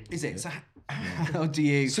 11p. Is it? So how do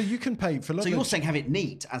you... So you can pay for... So you're saying have it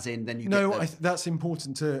neat, as in then you No, get that's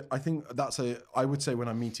important to... I think I would say when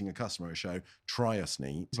I'm meeting a customer at a show, try us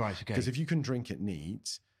neat. Right, okay. Because if you can drink it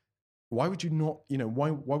neat... Why would you not, why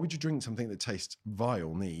would you drink something that tastes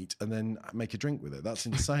vile neat and then make a drink with it? That's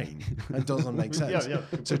insane. It doesn't make sense.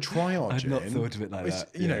 So try our gin. I've not thought of it like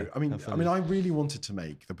that. I mean, I really wanted to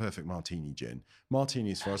make the perfect martini gin.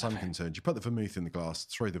 Martini, as far as I'm concerned, you put the vermouth in the glass,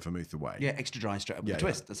 throw the vermouth away. Yeah, extra dry straight up with a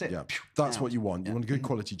twist. That's it. Yeah, that's what you want. You want a good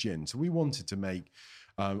quality gin. So we wanted to make...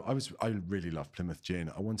 I really love Plymouth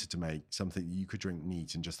gin. I wanted to make something that you could drink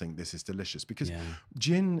neat and just think this is delicious, because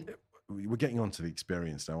gin... We're getting onto the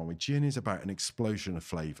experience now, aren't we? Gin is about an explosion of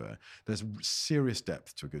flavour. There's serious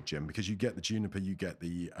depth to a good gin because you get the juniper, you get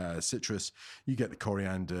the citrus, you get the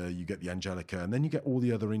coriander, you get the angelica, and then you get all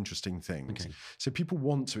the other interesting things. Okay. So people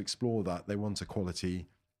want to explore that. They want a quality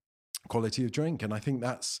of drink, and I think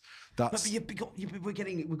that's. But we've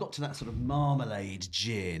got to that sort of marmalade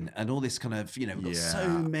gin and all this kind of we've got so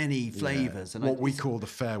many flavours and what we call the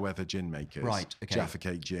fair weather gin makers, right? Okay. Jaffa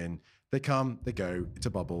Cake gin. They come, they go. It's a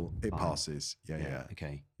bubble. It passes. Yeah.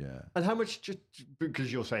 Okay. Yeah. And how much?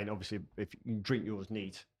 Because you're saying obviously if you drink yours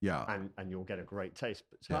neat, and you'll get a great taste.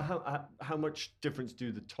 But so how much difference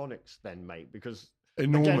do the tonics then make? Because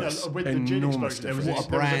enormous, again, with the gin explosion, what a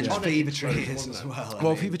brand Fever Tree is as well.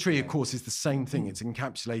 Well, Fever Tree, of course, is the same thing. It's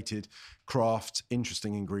encapsulated craft,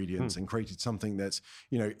 interesting ingredients, and created something that's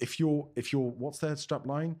if you're what's their strap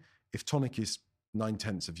line? If tonic is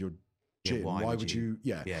 9/10 of your gin, why would you?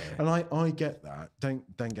 Yeah. And I get that.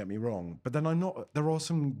 Don't get me wrong. But then there are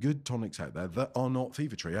some good tonics out there that are not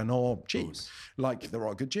Fever Tree and are cheap. Like there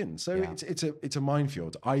are good gins. So it's a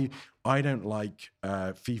minefield. I don't like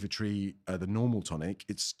Fever Tree, the normal tonic.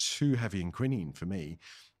 It's too heavy in quinine for me,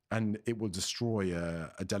 and it will destroy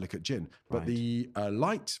a delicate gin. But the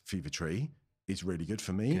light Fever Tree is really good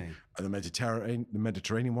for me. And the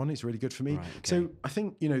Mediterranean one is really good for me. Right, okay. So I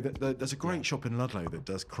think there's a great shop in Ludlow that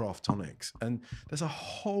does craft tonics, and there's a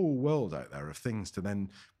whole world out there of things to then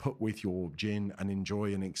put with your gin and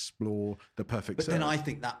enjoy and explore the perfect. But then I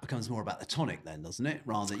think that becomes more about the tonic, then, doesn't it?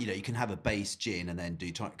 Rather, you can have a base gin and then do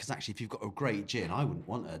tonic. Because actually, if you've got a great gin, I wouldn't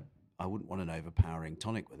want an overpowering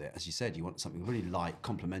tonic with it. As you said, you want something really light,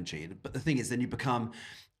 complementary. But the thing is, then you become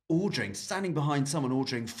standing behind someone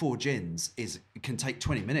ordering 4 gins can take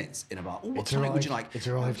 20 minutes in a bar. What tonic would you like? It's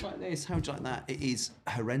arrived. How would you like this? How would you like that? It is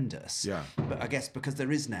horrendous. Yeah. But I guess because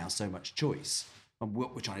there is now so much choice, and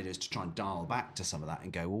what we're trying to do is to try and dial back to some of that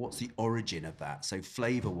and go, well, what's the origin of that? So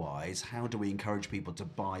flavour-wise, how do we encourage people to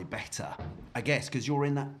buy better? I guess because you're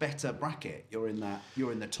in that better bracket. You're in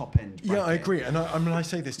the top end bracket. Yeah, I agree. And I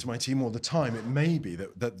say this to my team all the time. It may be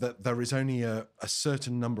that there is only a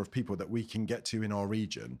certain number of people that we can get to in our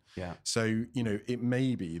region. Yeah. So, it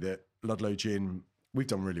may be that Ludlow Gin, we've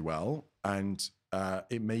done really well. And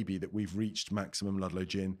it may be that we've reached maximum Ludlow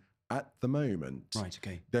Gin at the moment. Right,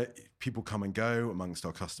 okay. That people come and go amongst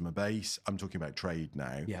our customer base. I'm talking about trade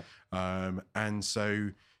now. Yeah. And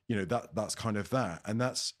so, that's kind of that. And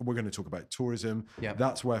we're going to talk about tourism. Yeah.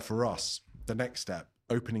 That's where for us, the next step,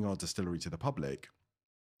 opening our distillery to the public,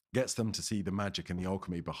 gets them to see the magic and the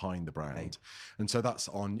alchemy behind the brand. And so that's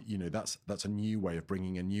a new way of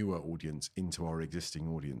bringing a newer audience into our existing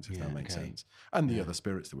audience, if that makes sense. And the other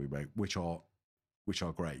spirits that we make, which are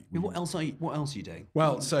great. What else are you doing?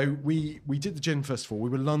 Well, so we did the gin first of all. We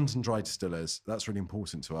were London dry distillers. That's really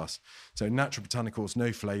important to us. So natural botanicals,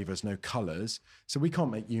 no flavours, no colours. So we can't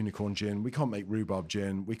make unicorn gin. We can't make rhubarb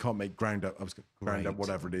gin. We can't make ground up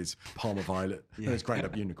whatever it is, Palmer Violet. No, it's ground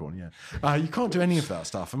up unicorn. Yeah, you can't do any of that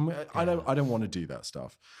stuff, and I don't want to do that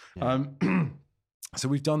stuff. Yeah. So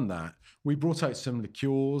we've done that. We brought out some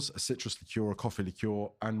liqueurs, a citrus liqueur, a coffee liqueur,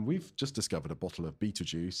 and we've just discovered a bottle of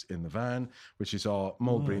Beetlejuice in the van, which is our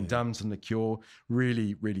mulberry and damson liqueur.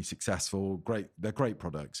 Really, really successful. Great. They're great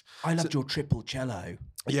products. I loved your triple cello.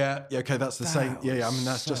 Yeah, okay, that's the same. Yeah, I mean,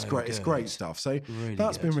 that's just great. Good. It's great stuff. So really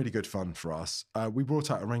that's been really good fun for us. We brought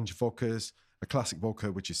out a range of vodkas. A classic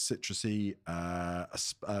vodka, which is citrusy, a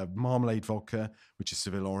marmalade vodka, which is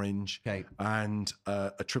Seville orange, and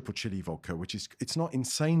a triple chili vodka, which is, it's not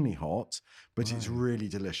insanely hot, but it's really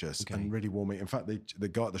delicious and really warming. In fact, the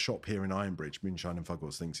guy at the shop here in Ironbridge, Moonshine and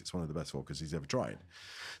Fuggles, thinks it's one of the best vodkas he's ever tried.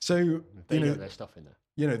 So they get their stuff in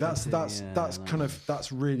there. That's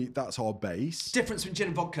our base. Difference between gin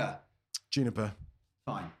and vodka. Juniper.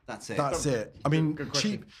 Fine, that's it. That's it. I mean,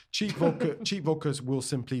 cheap vodkas will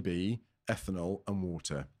simply be ethanol and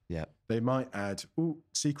water. Yeah. They might add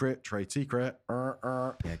trade secret.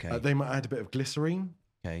 They might add a bit of glycerine.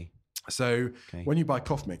 Okay. So when you buy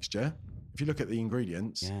cough mixture, if you look at the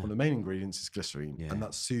ingredients, one of the main ingredients is glycerine, and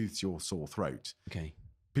that soothes your sore throat. Okay.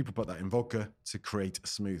 People put that in vodka to create a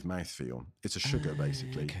smooth mouthfeel. It's a sugar,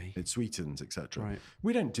 basically. Okay. It sweetens, etc. Right.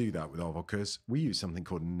 We don't do that with our vodkas. We use something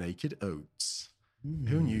called naked oats.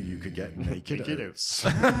 Who knew you could get naked oats?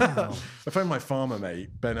 I found my farmer mate,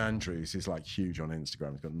 Ben Andrews, who's like huge on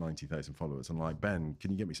Instagram. He's got 90,000 followers. I'm like, Ben,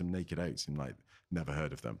 can you get me some naked oats? And like, never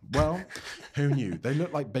heard of them. Well, who knew? They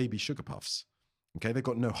look like baby sugar puffs. Okay, they've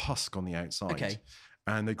got no husk on the outside. Okay.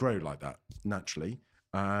 And they grow like that naturally.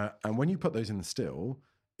 And when you put those in the still,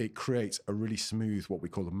 it creates a really smooth, what we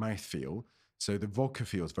call a mouthfeel. So the vodka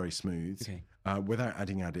feels very smooth without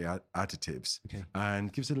adding additives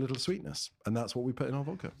and gives it a little sweetness. And that's what we put in our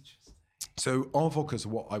vodka. So our vodkas are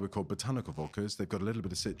what I would call botanical vodkas. They've got a little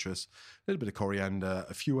bit of citrus, a little bit of coriander,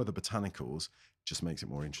 a few other botanicals. Just makes it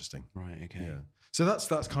more interesting. Right, okay. Yeah. So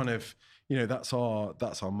that's kind of, that's our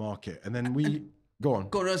market. And then we... Go on.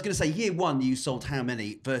 I was going to say, year one, you sold how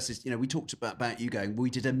many versus, we talked about you going,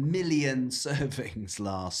 we did 1 million servings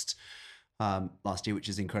last year, which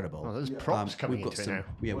is incredible. Oh, there's props coming into it now.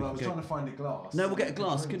 Yeah, I was trying to find a glass. No, we'll get a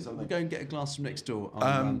glass. We'll go and get a glass from next door.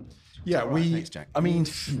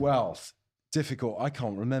 Difficult. I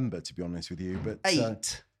can't remember, to be honest with you. But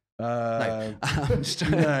 8. No.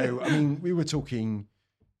 No, I mean, we were talking...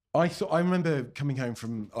 I remember coming home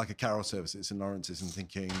from like a carol service at St. Lawrence's and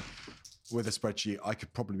thinking, with a spreadsheet, I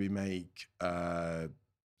could probably make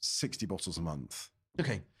 60 bottles a month.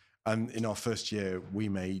 Okay. And in our first year, we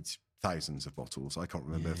made thousands of bottles. I can't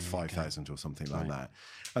remember, 5,000 or something like that.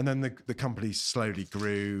 And then the company slowly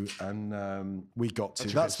grew, and we got to...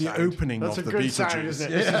 That's the opening of the Beetlejuice. That's a good sound,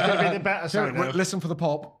 isn't it? This is going to be the better sound now. Listen for the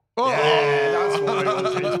pop. Oh! Yeah, that's what we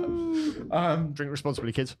wanted. Drink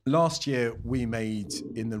responsibly, kids. Last year, we made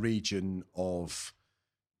in the region of,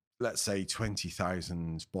 let's say,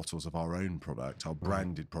 20,000 bottles of our own product, our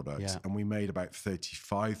branded products, and we made about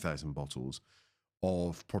 35,000 bottles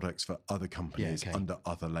of products for other companies under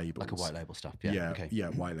other labels, like a white label stuff.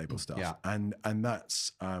 White label stuff. Yeah. And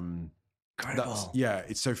that's incredible.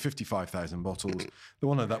 It's so 55,000 bottles.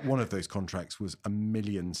 One of those contracts was 1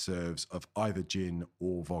 million serves of either gin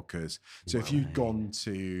or vodkas. So if you'd gone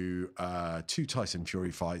to 2 Tyson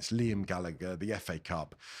Fury fights, Liam Gallagher, the FA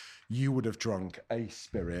Cup, you would have drunk a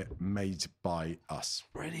spirit made by us.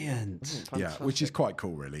 Brilliant. Yeah, which is quite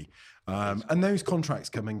cool, really. And those contracts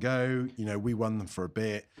come and go. We won them for a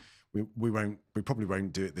bit. We probably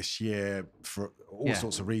won't do it this year for all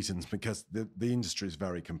sorts of reasons, because the industry is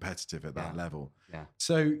very competitive at that level. Yeah.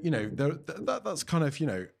 So that's kind of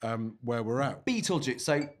where we're at. Beetlejuice.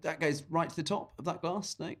 So that goes right to the top of that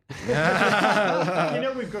glass, no?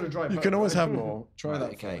 We've got to drive. You can always have more. Try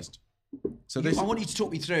that first. So I want you to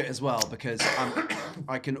talk me through it as well, because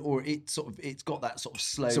it's got that sort of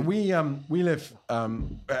slow. So we live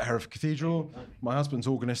at Hereford Cathedral. My husband's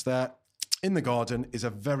organist there. In the garden is a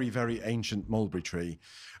very, very ancient mulberry tree,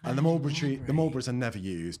 and the mulberries are never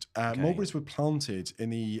used. Mulberries were planted in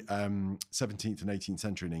the 17th and 18th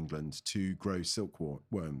century in England to grow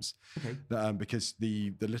silkworms, because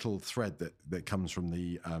the little thread that comes from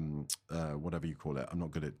the whatever you call it, I'm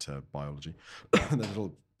not good at biology, the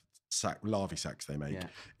little larvae sacs they make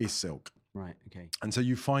is silk. Right. Okay. And so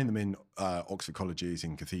you find them in Oxford colleges,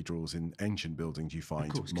 in cathedrals, in ancient buildings. You find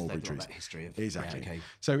mulberry trees. That history of Exactly. Yeah, okay.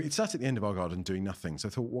 So it sat at the end of our garden doing nothing. So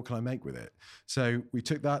I thought, what can I make with it? So we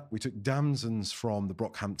took that. We took damsons from the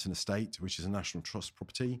Brockhampton estate, which is a National Trust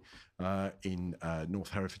property in North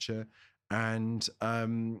Herefordshire. And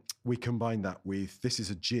we combined that with, this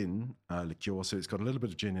is a gin liqueur, so it's got a little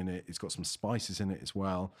bit of gin in it. It's got some spices in it as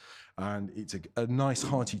well. And it's a nice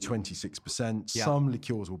hearty 26%. Yeah. Some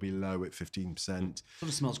liqueurs will be low at 15%. Sort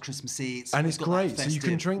of smells Christmassy. And it's got great. that So you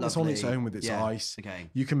can festive, drink this on its lovely- own with its ice. Okay.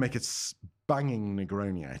 You can make a banging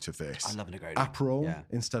Negroni out of this. I love a Negroni. Aperol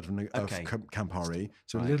instead of Campari.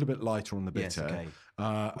 So a little bit lighter on the bitter. Yes, okay.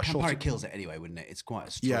 Campari kills it anyway, wouldn't it? It's quite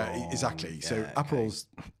a strong... Yeah, exactly. So Aperol's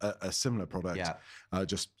a similar product,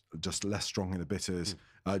 just less strong in the bitters.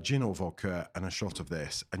 Gin or vodka and a shot of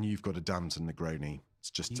this, and you've got a damson Negroni. It's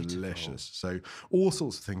just delicious. So all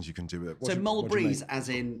sorts of things you can do with it. Mulberries, as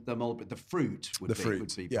in the fruit would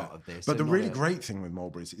be part of this. But the really great thing with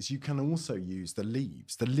mulberries is you can also use the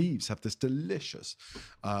leaves. The leaves have this delicious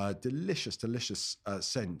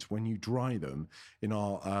scent when you dry them in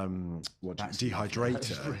our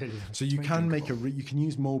dehydrator. So you can make you can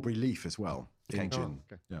use mulberry leaf as well. In gin.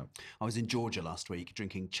 Yeah. I was in Georgia last week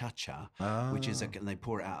drinking cha-cha, which is and they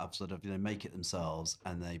pour it out of sort of make it themselves,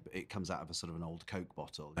 and it comes out of a sort of an old Coke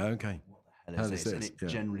bottle. Okay. What the hell is this? And it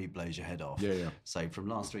generally blows your head off. Yeah. So from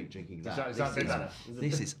last week drinking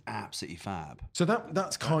this is absolutely fab. So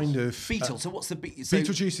that's kind of beetle. So what's the beetle?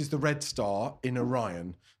 Betelgeuse is the red star in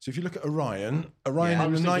Orion. So if you look at Orion in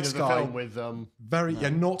the night sky, film with not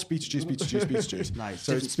Betelgeuse. No,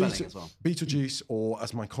 so it's spelling as well. Betelgeuse, or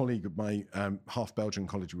as my colleague, my half Belgian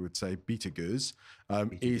colleage would say, Betelgeuse.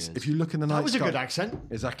 Is if you look in the night sky. That was a good accent.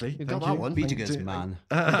 Exactly. You got that one. Betelgeuse, man.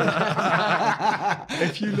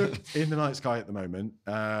 If you look in the night sky at the moment,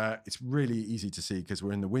 it's really easy to see because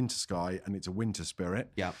we're in the winter sky and it's a winter spirit.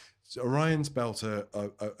 Yeah. So Orion's belt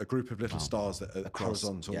a group of little stars that are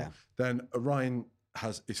horizontal. Yeah. Then Orion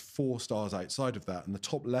is 4 stars outside of that, and the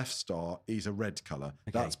top left star is a red colour.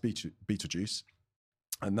 Okay. That's Betelgeuse.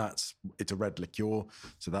 And it's a red liqueur,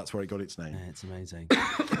 so that's where it got its name. Yeah, it's amazing.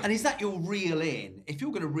 And is that your reel in? If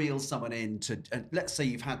you're going to reel someone in let's say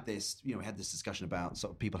you've had this, we had this discussion about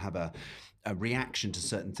sort of people have a reaction to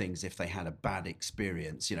certain things if they had a bad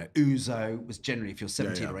experience. Ouzo was generally, if you're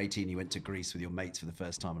 17 or 18, you went to Greece with your mates for the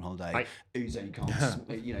first time on holiday. Right. Ouzo, you can't,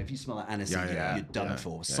 if you smell that aniseed, you're done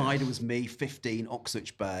for. Yeah. Cider was me, 15,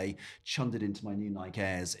 Oxwich Bay, chunned it into my new Nike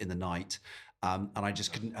Airs in the night. And I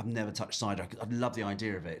just couldn't. I've never touched cider. I love the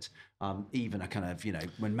idea of it. Even a kind of,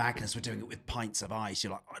 when Magnus were doing it with pints of ice,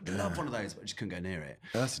 you're like, I'd love one of those, but I just couldn't go near it.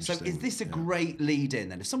 That's so is this a great lead in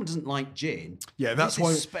then? If someone doesn't like gin, that's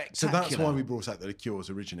why. Spectacular. So that's why we brought out the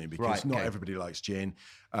liqueurs originally, because not everybody likes gin,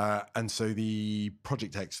 and so the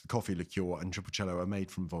Project X, the coffee liqueur, and Triple are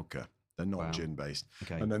made from vodka. They're not gin based.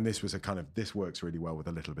 Okay. And then this was this works really well with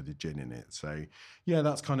a little bit of gin in it. So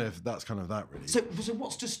that's kind of that really. So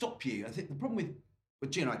what's to stop you? I think the problem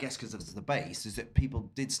with gin, I guess, because of the base, is that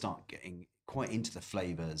people did start getting quite into the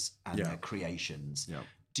flavours and their creations. Yeah.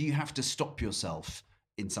 Do you have to stop yourself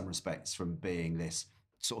in some respects from being this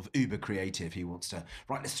sort of uber creative who wants to,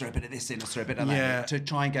 let's throw a bit of this in, let's throw a bit of that in, to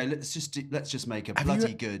try and go, let's just make a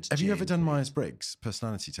bloody good Have gin. you ever done Myers-Briggs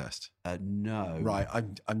personality test? No. Right,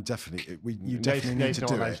 I'm definitely, you definitely need to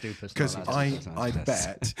do it, because I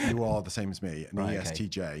bet you are the same as me, an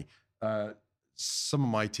ESTJ. Some of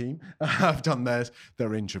my team have done theirs. They're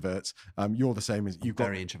introverts. You're the same as you've got.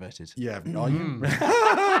 Very introverted. Yeah, are you?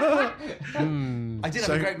 I did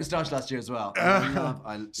have a great moustache last year as well.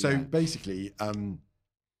 Basically, I'm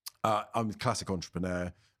a classic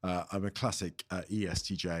entrepreneur. I'm a classic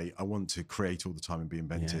ESTJ. I want to create all the time and be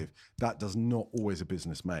inventive. Yeah. That does not always a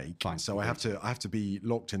business make. Fine. So I have to be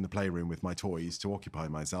locked in the playroom with my toys to occupy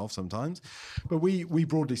myself sometimes. But we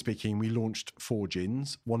broadly speaking, we launched 4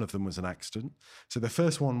 gins. One of them was an accident. So the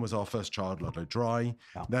first one was our first child, Ludlow Dry.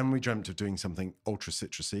 Yeah. Then we dreamt of doing something ultra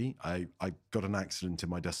citrusy. I got an accident in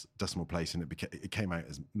my decimal place, and it came out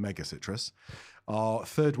as mega citrus. Our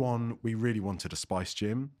third one, we really wanted a spice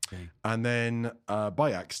gin. Okay. And then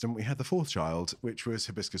by accident, we had the 4th child, which was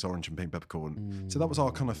hibiscus, orange and pink peppercorn. So that was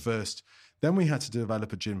our kind of first. Then we had to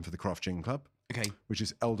develop a gin for the Craft Gin Club, which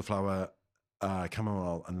is elderflower,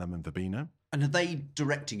 chamomile and lemon verbena. And are they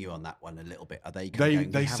directing you on that one a little bit? Are they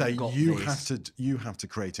say you have to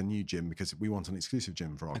create a new gin because we want an exclusive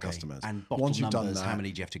gin for our customers. And once you've done that, how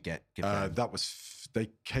many do you have to get? They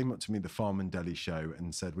came up to me the Farm and Deli show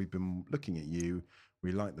and said, we've been looking at you.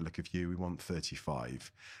 We like the look of you. We want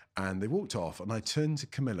 35. And they walked off, and I turned to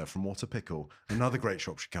Camilla from What a Pickle, another great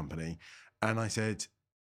Shropshire company, and I said,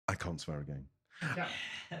 I can't swear again.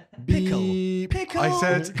 Beep. Pickle. I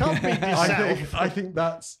said, Can't beep yourself. I think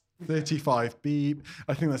that's 35. Beep.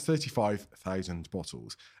 I think that's 35,000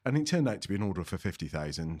 bottles. And it turned out to be an order for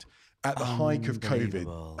 50,000. At the height of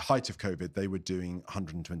COVID, they were doing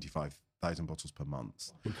 125,000 bottles per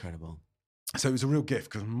month. Incredible. So it was a real gift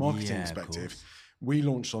because from a marketing perspective, we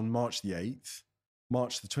launched on March the 8th.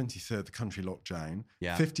 March the 23rd, the country locked down.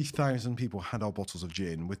 50,000 people had our bottles of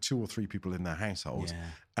gin with 2 or 3 people in their household,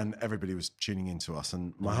 and everybody was tuning into us.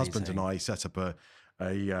 And my husband and I set up a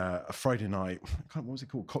Friday night, what was it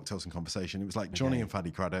called? Cocktails and Conversation. It was like Johnny and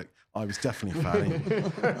Faddy Craddock. I was definitely Faddy.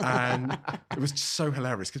 And it was just so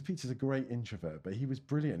hilarious because Peter's a great introvert, but he was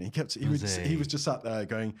brilliant. He was just sat there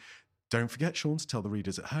going, don't forget, Shaun, to tell the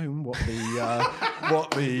readers at home what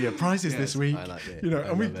the prize is this week. I like it.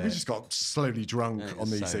 And we just got slowly drunk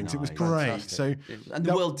on these things. Nice. It was great. Fantastic. And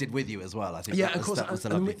the world did with you as well. I think. Yeah, of course.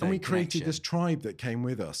 And we created this tribe that came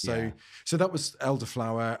with us. So that was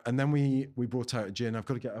elderflower, and then we brought out a gin.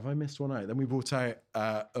 Have I missed one out? Then we brought out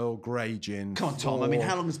Earl Grey gin. Come on, Tom. I mean,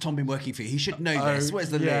 how long has Tom been working for you? He should know this. Where's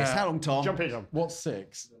the list? How long, Tom? Jump in, Tom. What's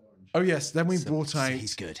 6? Oh yes, then we brought out.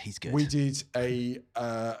 He's good. We did a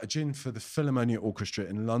gin for the Philharmonia Orchestra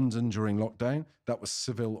in London during lockdown. That was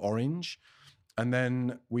Seville Orange, and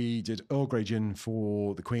then we did Earl Grey gin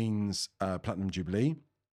for the Queen's Platinum Jubilee,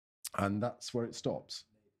 and that's where it stops.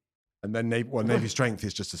 And then Navy Strength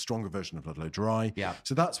is just a stronger version of Ludlow Dry. Yeah.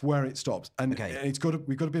 So that's where it stops, and we've got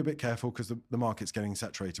to be a bit careful because the market's getting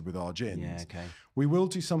saturated with our gins. Yeah. Okay. We will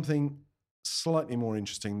do something slightly more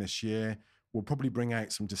interesting this year. We'll probably bring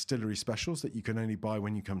out some distillery specials that you can only buy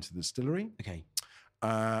when you come to the distillery. Okay.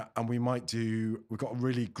 And we've got a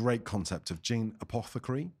really great concept of gin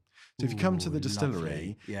apothecary. So if you come to the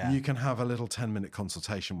distillery, you can have a little 10-minute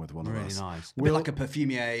consultation with one of us. Really nice. A bit like a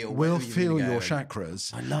perfumier. Or we'll feel your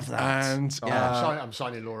chakras. I love that. And I'm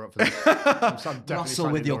signing Laura up for this. Rustle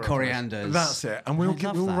with your corianders. That's it. And we'll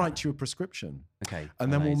write you a prescription. Okay.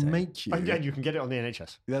 And then we'll make you. Again, you can get it on the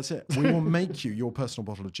NHS. That's it. We will make you your personal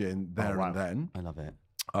bottle of gin there and then. I love it.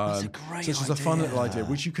 That's a great idea. So it's just a fun little idea,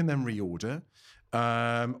 which you can then reorder.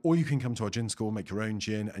 Or you can come to our gin school, make your own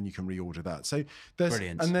gin, and you can reorder that. So there's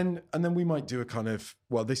brilliant. And then we might do a kind of,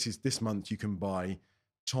 well, this month you can buy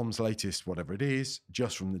Tom's latest, whatever it is,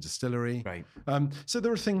 just from the distillery. Right. So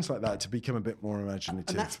there are things like that to become a bit more imaginative.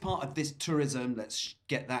 And that's part of this tourism. Let's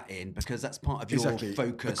get that in because that's part of your focus.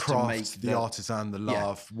 The craft, to make the artisan, the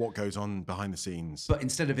love, what goes on behind the scenes. But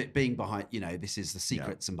instead of it being behind, this is the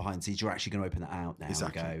secrets and behind the scenes. You're actually going to open that out now.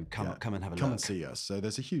 Exactly. And go, come and have a look. Come and see us. So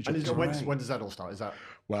there's a huge. And when does that all start? Is that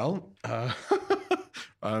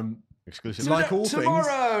exclusive? Like all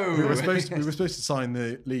tomorrow. things, we were supposed to sign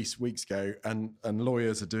the lease weeks ago, and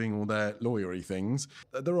lawyers are doing all their lawyery things.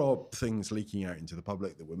 There are things leaking out into the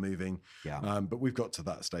public that we're moving, but we've got to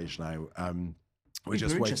that stage now. We're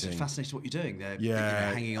just waiting. Fascinated what you're doing there.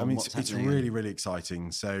 Hanging on. It's really, really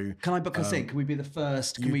exciting. So, can I book us in? Can we be the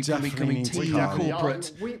first? Can we team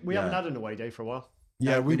corporate? We haven't had an away day for a while.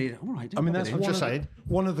 Yeah, we need. All right. That's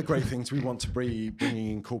one of the great things we want to be bringing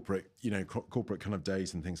in corporate kind of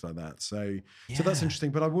days and things like that. So that's interesting.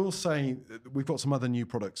 But I will say we've got some other new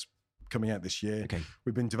products coming out this year. Okay.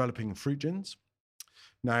 We've been developing fruit gins.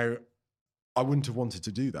 Now, I wouldn't have wanted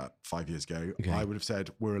to do that 5 years ago. Okay. I would have said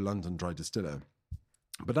we're a London dry distiller.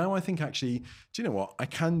 But now I think actually, do you know what? I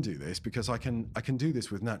can do this because I can do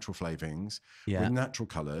this with natural flavourings, with natural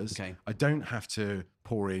colours. Okay. I don't have to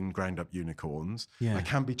pour in ground up unicorns. Yeah. I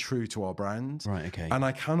can be true to our brand. Right, okay. And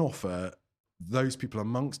I can offer those people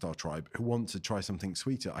amongst our tribe who want to try something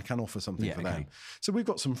sweeter, I can offer something for them. So we've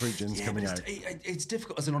got some fruit gins coming out. It's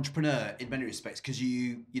difficult as an entrepreneur in many respects because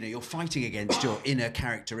you're fighting against your inner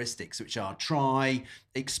characteristics, which are try,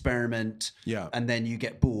 experiment, and then you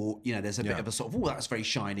get bored. There's a bit of a sort of, that's very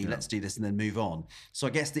shiny, let's do this and then move on. So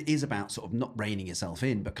I guess it is about sort of not reining yourself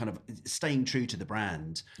in, but kind of staying true to the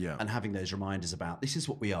brand and having those reminders about this is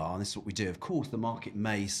what we are and this is what we do. Of course, the market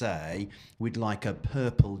may say, we'd like a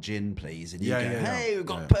purple gin, please. And you go, hey, we've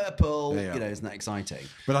got purple. Isn't that exciting?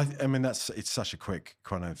 But I mean, it's such a quick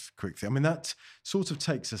thing. I mean, that sort of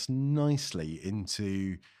takes us nicely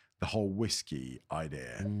into the whole whiskey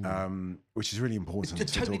idea, which is really important.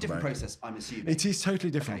 It's a totally different process, I'm assuming. It is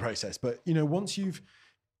totally different process, but once you've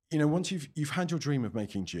had your dream of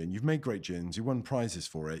making gin, you've made great gins, you won prizes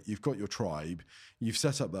for it, you've got your tribe, you've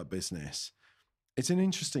set up that business. It's an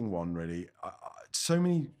interesting one, really. So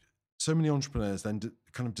many entrepreneurs then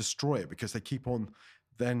kind of destroy it because they keep on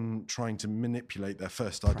then trying to manipulate their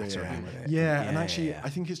first idea. And actually, I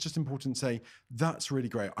think it's just important to say, that's really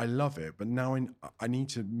great. I love it. But now I need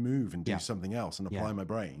to move and do something else and apply my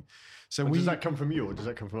brain. So does that come from you or does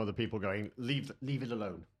that come from other people going, leave it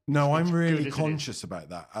alone? No, I'm really conscious about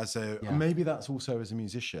that. Maybe that's also as a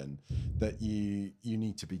musician that you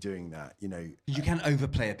need to be doing that. You can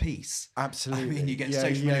overplay a piece. Absolutely. I mean, you get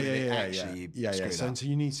so familiar with it. Actually, So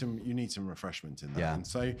you need some refreshment in that. Yeah. And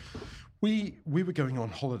so we were going on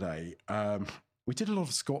holiday. We did a lot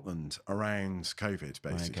of Scotland around COVID,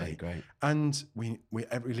 basically. Okay, great. And we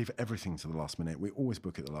leave everything to the last minute. We always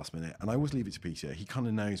book at the last minute. And I always leave it to Peter. He kind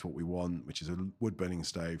of knows what we want, which is a wood-burning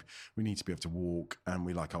stove. We need to be able to walk, and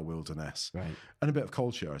we like our wilderness. Right. And a bit of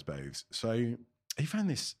culture, I suppose. So he found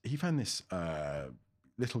this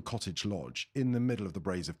little cottage lodge in the middle of the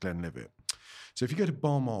Braes of Glenlivet. So if you go to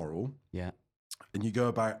Balmoral... Yeah. And you go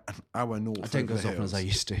about an hour north. I don't go as often as I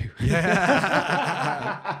used to.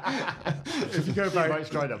 Yeah. If you go about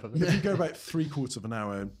 3/4 of an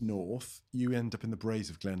hour north, you end up in the Braes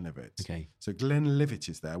of Glenlivet. Okay. So Glenlivet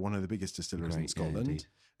is there, one of the biggest distilleries in Scotland.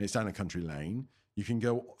 Yeah, it's down a country lane. You can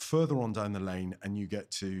go further on down the lane and you get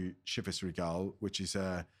to Shifus Regal, which is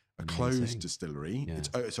a closed distillery. Yeah.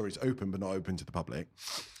 It's open but not open to the public.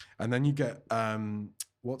 And then you get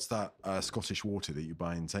what's that Scottish water that you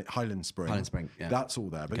buy in Highland Spring? Highland Spring, yeah. That's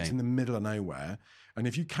all there, but it's in the middle of nowhere. And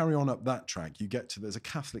if you carry on up that track, you get to, there's a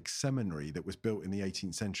Catholic seminary that was built in the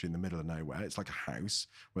 18th century in the middle of nowhere. It's like a house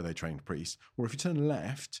where they trained priests. Or if you turn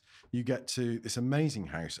left, you get to this amazing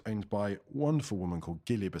house owned by a wonderful woman called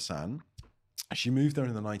Gili Basan. She moved there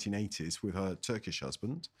in the 1980s with her Turkish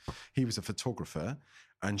husband. He was a photographer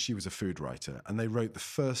and she was a food writer. And they wrote the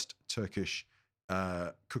first Turkish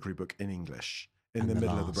cookery book in English. In the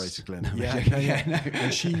middle of the Braes of Glen. No.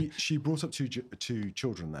 And she brought up two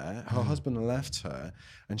children there. Her husband left her,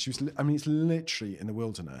 and she was. It's literally in the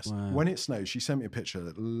wilderness. Wow. When it snows, she sent me a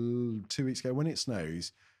picture 2 weeks ago. When it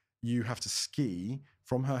snows, you have to ski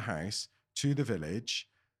from her house to the village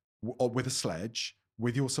with a sledge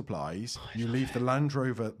with your supplies. You leave the Land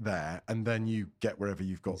Rover there, and then you get wherever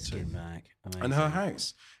you've got to. Back. And her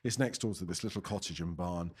house is next door to this little cottage and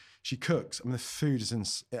barn. She cooks. I mean, the food is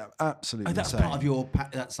absolutely that's insane. part of your...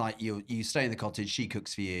 That's like you stay in the cottage, she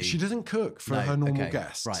cooks for you. She doesn't cook for her normal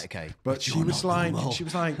guests. Right, okay. But she was like,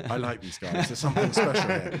 I like these guys. There's something special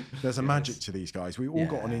here. There's a magic to these guys. We all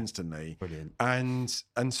got on instantly. Brilliant.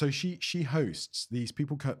 And so she hosts. These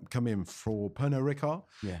people come in for Pernod Ricard,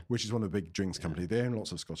 which is one of the big drinks companies. They own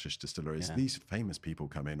lots of Scottish distilleries. Yeah. These famous people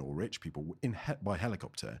come in, or rich people, by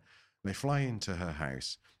helicopter. They fly into her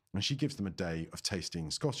house, and she gives them a day of tasting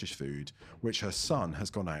Scottish food, which her son has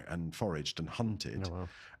gone out and foraged and hunted. Oh, wow.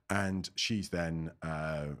 And she's then,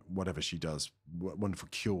 whatever she does, wonderful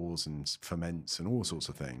cures and ferments and all sorts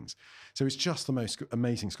of things. So it's just the most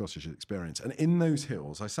amazing Scottish experience. And in those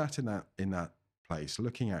hills, I sat in that place,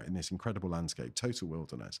 looking out in this incredible landscape, total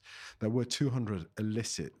wilderness. There were 200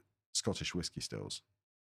 illicit Scottish whiskey stills.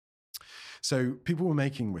 So people were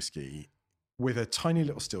making whiskey with a tiny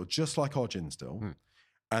little still, just like our gin still,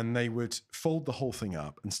 and they would fold the whole thing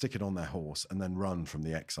up and stick it on their horse and then run from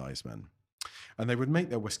the excisemen. And they would make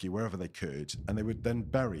their whiskey wherever they could, and they would then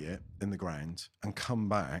bury it in the ground and come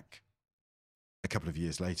back a couple of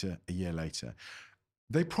years later, a year later.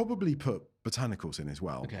 They probably put botanicals in as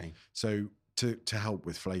well, so to help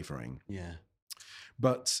with flavouring. Yeah.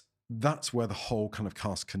 But that's where the whole kind of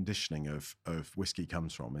cask conditioning of whiskey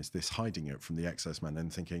comes from, is this hiding it from the exciseman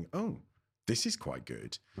and thinking, oh, this is quite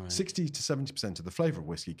good. Right. 60 to 70% of the flavour of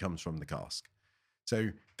whiskey comes from the cask. So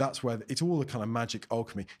that's where it's all the kind of magic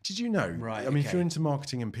alchemy. Did you know? Right, I mean, if you're into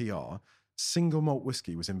marketing and PR, single malt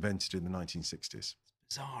whiskey was invented in the 1960s.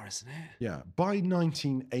 Bizarre, isn't it? Yeah. By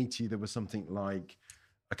 1980, there was something like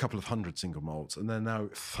a couple of hundred single malts, and there are now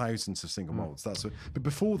thousands of single malts. But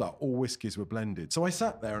before that, all whiskies were blended. So I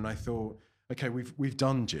sat there and I thought, okay, we've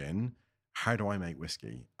done gin. How do I make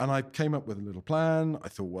whiskey? And I came up with a little plan. I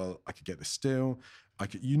thought, well, I could get this still.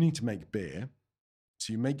 You need to make beer.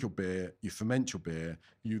 So you make your beer, you ferment your beer,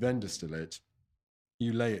 you then distill it,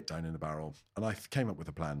 you lay it down in a barrel. And I came up with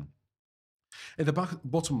a plan. At the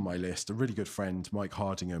bottom of my list, a really good friend, Mike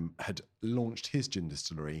Hardingham, had launched his gin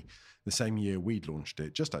distillery the same year we'd launched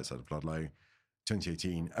it, just outside of Ludlow,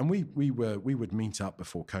 2018. And we would meet up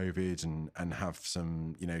before COVID and have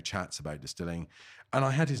some, chats about distilling. And I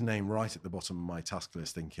had his name right at the bottom of my task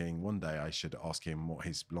list, thinking one day I should ask him what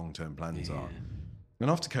his long-term plans are. And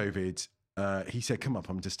after COVID, he said, come up,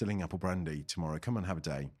 I'm distilling apple brandy tomorrow. Come and have a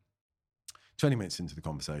day. 20 minutes into the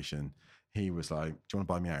conversation, he was like, do you want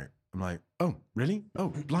to buy me out? I'm like, Oh, really? Oh,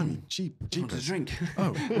 blimey, cheap. A drink. Oh,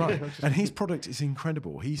 right. And his product is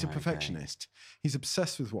incredible. He's a perfectionist. He's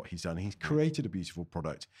obsessed with what he's done. He's created a beautiful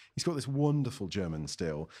product. He's got this wonderful German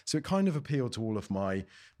still. So it kind of appealed to all of my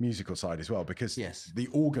musical side as well, because the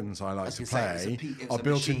organs I like to play are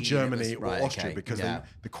built in Germany or Austria because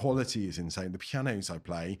the quality is insane. The pianos I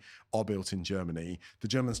play are built in Germany. The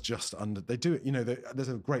Germans they do it, there's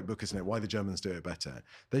a great book, isn't it? Why the Germans do it better.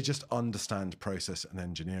 They just understand process and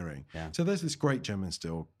engineering. Yeah. So there's this great German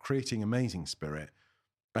still creating amazing spirit,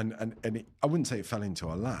 and I wouldn't say it fell into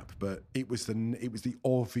our lap, but it was the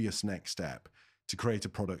obvious next step to create a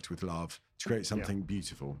product with love, to create something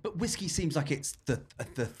beautiful. But whiskey seems like it's the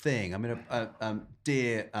thing. I mean,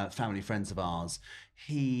 dear family friends of ours,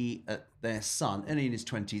 their son, only in his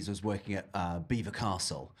 20s, was working at Belvoir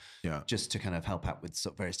Castle, just to kind of help out with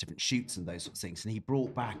sort of various different shoots and those sorts of things. And he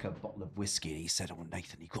brought back a bottle of whiskey, and he said, "Oh,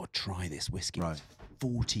 Nathan, you've got to try this whiskey. Right. It's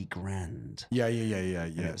 40 grand." Yeah.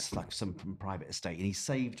 And it was like some from private estate, and he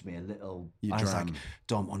saved me a little. I was like,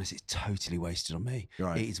 "Dom, honestly, it's totally wasted on me.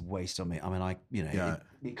 Right. It is wasted on me. I mean,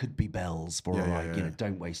 it could be bells for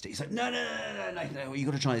don't waste it." He's like, no, you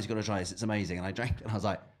got to try this. It's amazing. And I drank it, and I was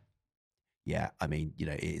like, yeah, I mean,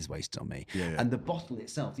 it is wasted on me. Yeah. And the bottle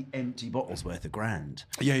itself, the empty bottle's worth $1 grand.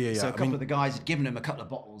 Yeah. So a couple of the guys had given him a couple of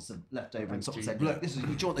bottles of leftover and sort of said, "Look, do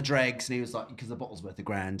you want the dregs?" And he was like, because the bottle's worth $1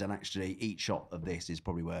 grand, and actually each shot of this is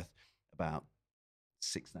probably worth about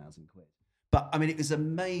 6,000 quid. But I mean, it was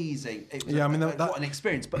amazing. It was what an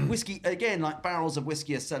experience. But whiskey, again, like barrels of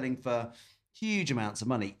whiskey are selling for huge amounts of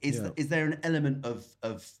money. Is there an element of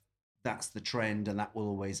that's the trend and that will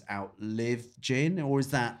always outlive gin, or is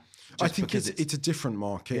that? I think it's a different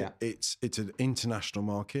market. Yeah. It's an international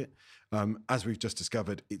market. As we've just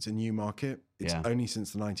discovered, it's a new market. It's only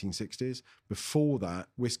since the 1960s. Before that,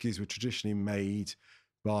 whiskies were traditionally made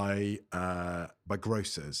by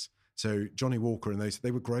grocers. So Johnny Walker and they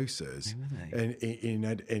were grocers in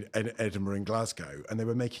Edinburgh and Glasgow, and they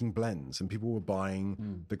were making blends, and people were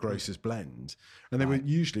buying the grocer's blend, and they were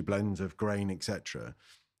usually blends of grain, etc.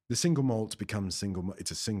 The single malt becomes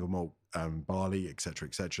it's a single malt barley, etc.,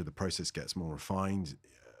 etc. The process gets more refined.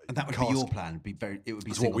 And that would be your plan. It would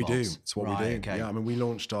be. It's what we do. It's what we do. Okay. Yeah, I mean,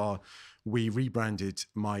 we rebranded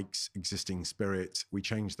Mike's existing spirit. We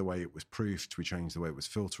changed the way it was proofed. We changed the way it was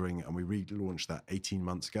filtering, and we relaunched that 18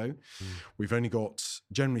 months ago. We've only got,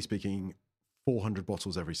 generally speaking, 400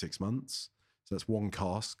 bottles every 6 months. So that's one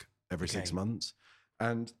cask every 6 months.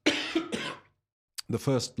 And the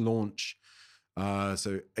first launch,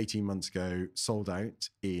 so 18 months ago, sold out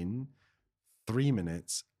in 3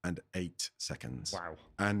 minutes and 8 seconds. Wow.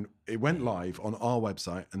 And it went live on our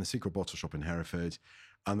website and the Secret Bottle Shop in Hereford.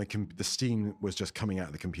 And the steam was just coming out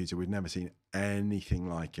of the computer. We'd never seen anything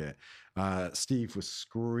like it. Steve was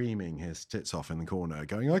screaming his tits off in the corner,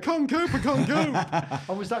 going, "I can't cope.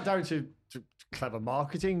 And was that down to clever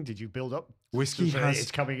marketing? Did you build up? Whiskey has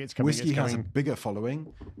it's coming. Whiskey has a bigger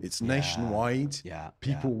following. It's nationwide. Yeah.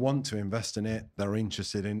 People want to invest in it. They're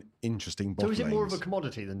interested in interesting bottlings. So is it more of a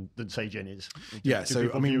commodity than say gin is? Yeah.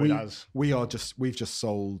 So I mean, we've just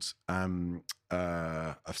sold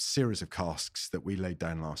a series of casks that we laid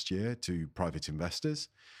down last year to private investors,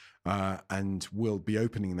 and we'll be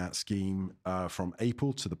opening that scheme from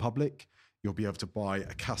April to the public. You'll be able to buy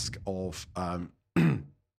a cask of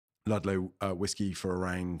Ludlow whiskey for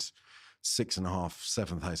around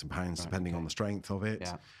 £6,500–7,000, depending on the strength of it.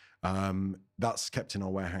 Yeah. That's kept in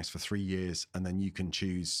our warehouse for 3 years, and then you can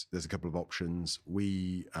choose. There's a couple of options.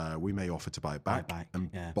 We may offer to buy it back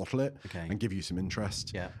and bottle it and give you some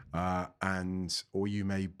interest. Yeah. Or you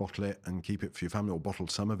may bottle it and keep it for your family, or bottle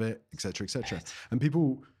some of it, etc., etc. And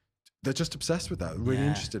people, they're just obsessed with that. Really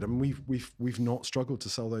interested. I mean, we've not struggled to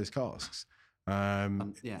sell those casks.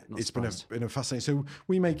 It's been a fascinating. So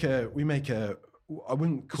we make a. I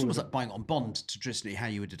wouldn't call it's almost like buying it on bond, traditionally how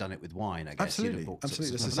you would have done it with wine, I guess. Absolutely. That's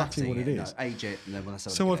exactly what it is. Age it, and then when I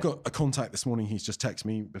sell it. So I've got a contact this morning. He's just texted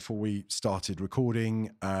me before we started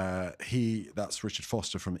recording. That's Richard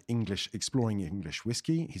Foster from Exploring English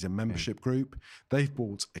Whiskey. He's a membership group. They've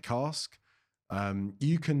bought a cask.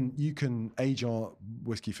 You can age our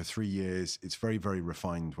whiskey for 3 years. It's very, very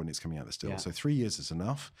refined when it's coming out of the still. So 3 years is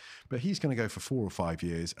enough. But he's going to go for 4 or 5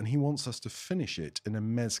 years, and he wants us to finish it in a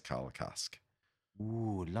mezcal cask.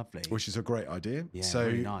 Ooh, lovely. Which is a great idea. Yeah, so,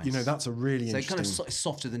 really nice. That's a really interesting... So kind of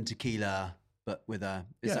softer than tequila, but with a...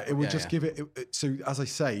 it will just give it... So, as I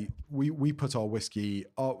say, we put our whiskey...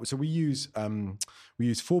 So we use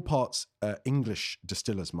 4 parts English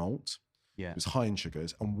distiller's malt. Yeah. It's high in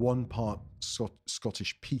sugars, and 1 part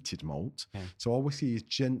Scottish peated malt. Okay. So our whiskey is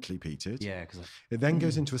gently peated. Yeah. It then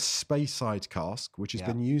goes into a Speyside cask, which has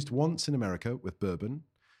been used once in America with bourbon.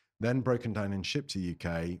 then broken down and shipped to the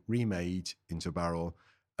UK, remade into a barrel,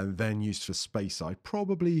 and then used for Speyside,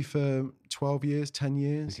 probably for 12 years, 10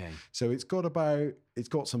 years. Okay. So it's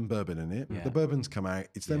got some bourbon in it. Yeah. The bourbon's come out.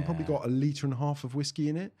 It's then probably got 1.5 litres of whiskey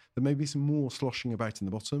in it. There may be some more sloshing about in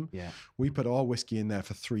the bottom. Yeah. We put our whiskey in there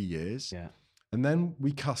for 3 years. Yeah. And then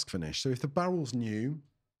we cask finish. So if the barrel's new,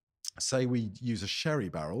 say we use a sherry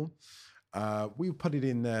barrel, we put it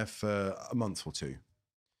in there for a month or 2.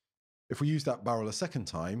 If we use that barrel a second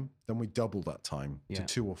time, then we double that time to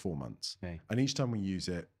 2 or 4 months. Okay. And each time we use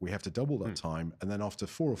it, we have to double that time. And then after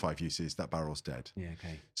 4 or 5 uses, that barrel's dead. Yeah,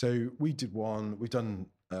 okay. So we did one, we've done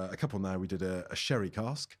a couple now. We did a sherry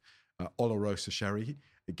cask, Olorosa sherry.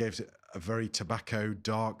 It gives it a very tobacco,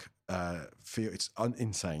 dark feel. It's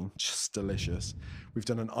insane, just delicious. We've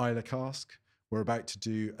done an Isla cask. We're about to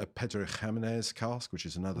do a Pedro Jimenez cask, which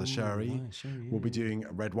is another sherry. Nice, sherry, yeah. We'll be doing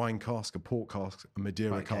a red wine cask, a port cask, a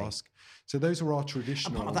Madeira cask. So those are our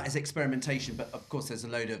traditional. And part of that is experimentation, but of course there's a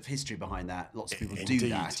load of history behind that. Lots of people do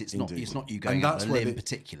that. It's not you going out on a limb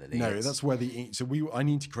particularly. No, that's where I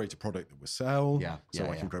need to create a product that will sell. Yeah.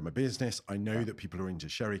 I can grow my business. I know that people are into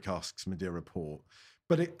sherry casks, Madeira port.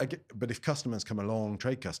 But if customers come along,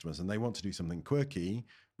 trade customers, and they want to do something quirky,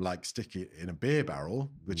 like stick it in a beer barrel,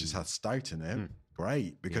 which has stout in it,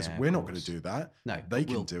 great, because we're not going to do that. No, they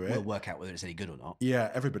can do it. We'll work out whether it's any good or not. Yeah,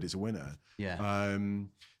 everybody's a winner. Yeah.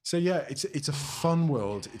 So yeah, it's a fun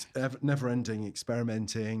world. It's never-ending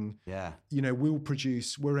experimenting. Yeah.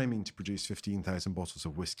 We're aiming to produce 15,000 bottles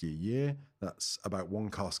of whiskey a year. That's about 1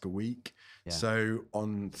 cask a week. Yeah. So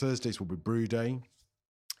on Thursdays will be brew day.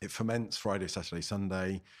 It ferments Friday, Saturday,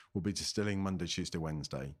 Sunday. We'll be distilling Monday, Tuesday,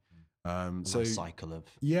 Wednesday. So cycle of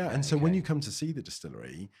when you come to see the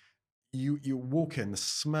distillery, you walk in, the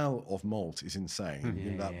smell of malt is insane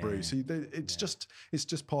in that brew. So it's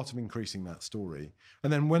just part of increasing that story.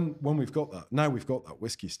 And then when we've got that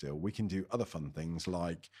whiskey still, we can do other fun things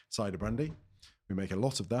like cider brandy. We make a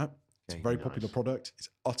lot of that. It's a very popular product. It's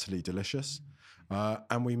utterly delicious,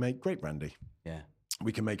 and we make grape brandy. Yeah.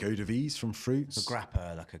 We can make eau de vie from fruits. A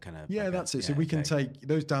grappa, like a kind of... Yeah, that's it. So we can take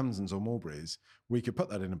those damsons or mulberries, we could put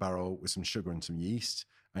that in a barrel with some sugar and some yeast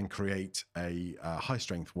and create a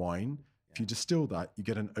high-strength wine. If you distill that, you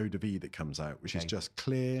get an eau de vie that comes out, which is just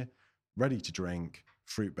clear, ready to drink,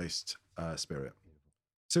 fruit-based spirit.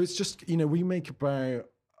 So it's just,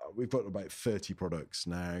 we've got about 30 products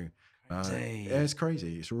now. It's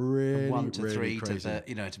crazy. It's really, from 1 to 3 crazy. to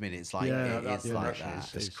you know what I mean? It's like it's like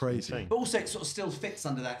that. It's crazy. Insane. But also, it sort of still fits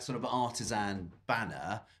under that sort of artisan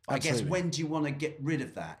banner. I guess when do you want to get rid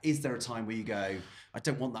of that? Is there a time where you go, I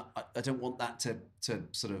don't want that to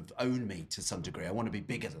sort of own me to some degree. I want to be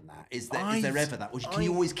bigger than that. Is there ever that? Or can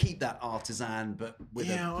you always keep that artisan but with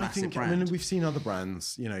a massive brand? I mean, we've seen other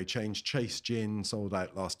brands, change. Chase Gin sold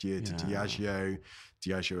out last year to Diageo.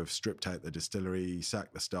 Diageo have stripped out the distillery,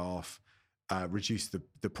 sacked the staff, reduced the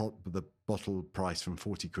bottle price from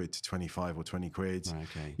 40 quid to 25 or 20 quid.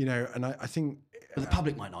 Okay. And I think... But the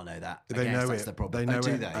public might not know that. They know that's it. The problem. They know do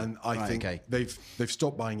it. they? And I think they've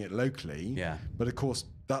stopped buying it locally. Yeah. But of course,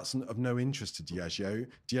 that's of no interest to Diageo.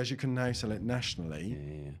 Diageo can now sell it nationally.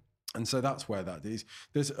 Yeah. And so that's where that is.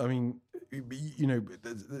 It's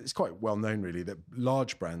quite well known really that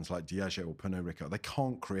large brands like Diageo or Pernod Ricard, they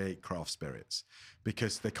can't create craft spirits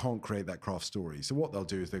because they can't create that craft story. So what they'll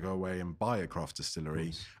do is they go away and buy a craft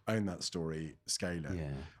distillery, own that story, scale it.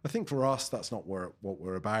 Yeah. I think for us, that's not what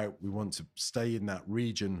we're about. We want to stay in that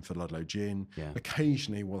region for Ludlow Gin. Yeah.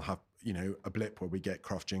 Occasionally we'll have, a blip where we get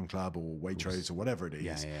Craft Gin Club or Waitrose or whatever it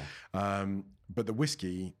is. But the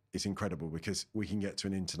whiskey is incredible because we can get to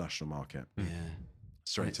an international market. Yeah.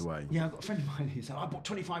 Straight away. Yeah, I've got a friend of mine who said, I bought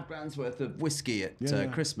 25 grand's worth of whiskey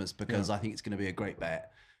at Christmas because I think it's going to be a great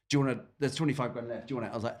bet. Do you want to, there's 25 grand left, do you want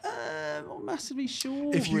it? I was like, I'm not massively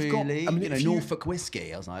sure, if you've really. Got, Norfolk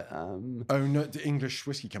whiskey. I was like, Oh, no, the English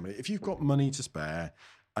whiskey company. If you've got money to spare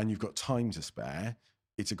and you've got time to spare,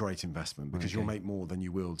 it's a great investment because you'll make more than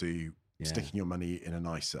you will do sticking your money in a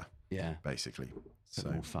nicer. Yeah. Basically.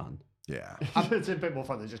 So more fun. Yeah. It's a bit more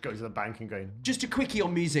fun than just going to the bank and going. Just a quickie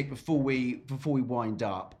on music before we wind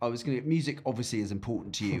up. Music obviously is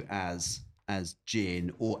important to you as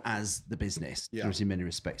gin or as the business. Yeah. In many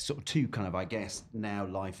respects, sort of two kind of, I guess, now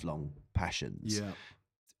lifelong passions. Yeah.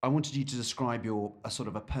 I wanted you to describe a sort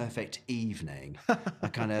of a perfect evening. A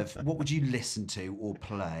kind of, what would you listen to or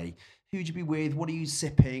play? Who would you be with? What are you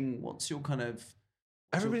sipping? What's your kind of...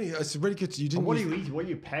 Everybody, it's really good. What are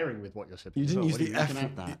you pairing with what you're sipping? You didn't use the F.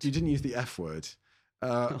 You didn't use the F word.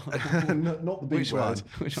 Not the big Which word. one?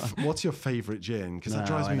 Which one? What's your favourite gin? Because that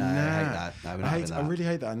drives me I mad. hate that. No, we're not having that. I really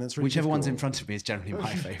hate that, and that's really Whichever one's in difficult. front of me is generally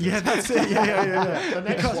my favourite. Yeah, that's it. Yeah. The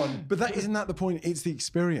next one. But isn't that the point? It's the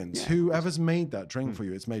experience. Whoever's made that drink for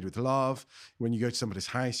you, it's made with love. When you go to somebody's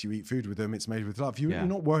house, you eat food with them, it's made with love. You're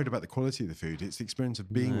not worried about the quality of the food. It's the experience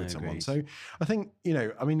of being with someone. So I think,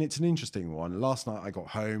 it's an interesting one. Last night I got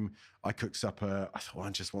home, I cooked supper. I thought, I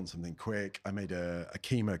just want something quick. I made a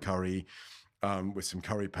keema curry. With some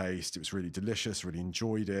curry paste. It was really delicious, really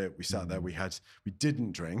enjoyed it. We sat there, we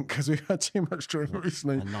didn't drink because we had too much drink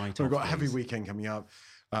recently. We've got a heavy weekend coming up.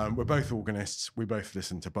 We're both organists. We both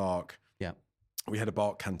listen to Bach. Yeah. We had a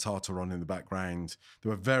Bach cantata on in the background.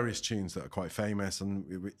 There were various tunes that are quite famous, and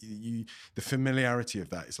the familiarity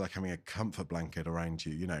of that is like having a comfort blanket around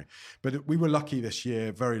you, But we were lucky this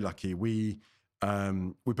year, very lucky. We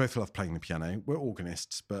both love playing the piano. We're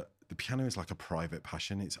organists, but the piano is like a private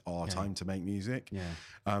passion. It's our time to make music.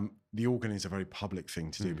 Yeah. The organ is a very public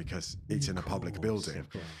thing to do because it's in a public building.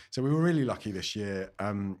 So we were really lucky this year.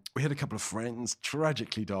 We had a couple of friends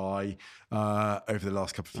tragically die over the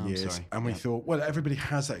last couple of years. And we thought, well, everybody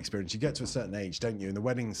has that experience. You get to a certain age, don't you? And the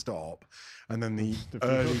weddings stop and then the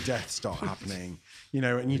early deaths start happening,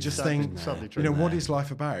 and you just think, what is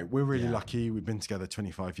life about? We're really lucky. We've been together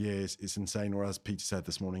 25 years. It's insane. Or as Peter said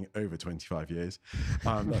this morning, over 25 years.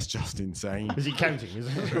 That's just insane. Is he counting?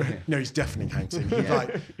 No, he's definitely counting.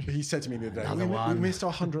 He said to me the other day, we missed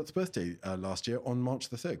our 100th birthday last year on March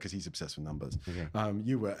the 3rd because he's obsessed with numbers. Okay.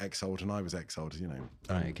 You were X-old and I was X-old,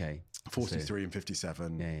 Right, okay. 43 and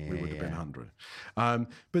 57, we would have been 100.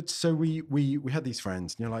 But so we had these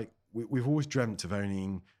friends, and we've always dreamt of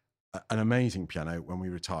owning an amazing piano when we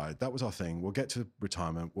retired. That was our thing. We'll get to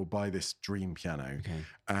retirement, we'll buy this dream piano,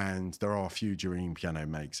 and there are a few dream piano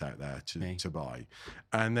makes out there to buy.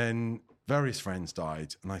 And then various friends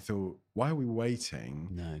died, and I thought, why are we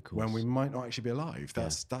waiting when we might not actually be alive?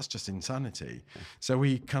 That's just insanity. So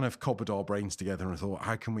we kind of cobbled our brains together and thought,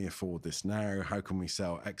 how can we afford this now? How can we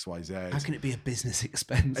sell X, Y, Z? How can it be a business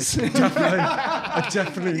expense?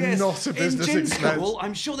 Definitely not a business in gin expense. School,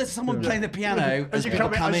 I'm sure there's someone playing the piano as you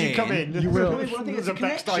come in. You will. I think it's a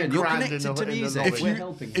connection. You're connected to music.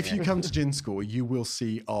 If you come to gin school, you will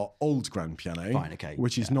see our old grand piano,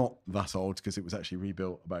 which is not that old because it was actually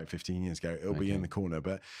rebuilt about 15 years ago. It'll be in the corner.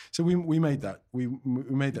 But so we made that. We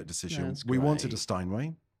made that decision. We wanted a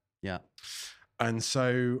Steinway. Yeah. And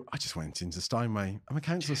so I just went into Steinway. I'm a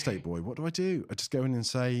council estate boy. What do? I just go in and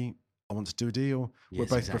say, I want to do a deal. We're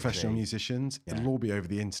both professional musicians. It'll all be over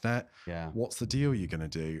the internet. Yeah. What's the deal you're going to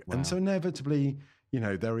do? Wow. And so inevitably,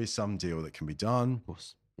 there is some deal that can be done. Of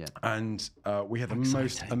course. Yeah. And we had the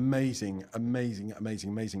most amazing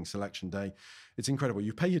selection day. It's incredible.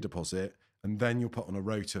 You pay your deposit, and then you're put on a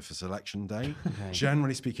rota for selection day.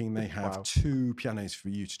 Generally speaking, they have 2 pianos for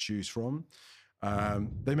you to choose from.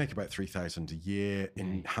 They make about 3,000 a year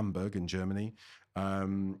in Hamburg in Germany.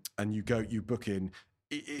 And you book in.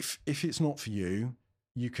 If it's not for you,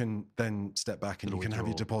 you can then step back and you can have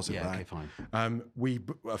your deposit back. Okay, fine.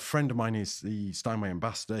 A friend of mine is the Steinway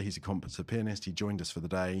ambassador. He's a concert pianist. He joined us for the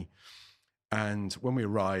day. And when we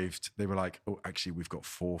arrived, they were like, oh, actually, we've got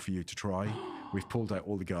 4 for you to try. We've pulled out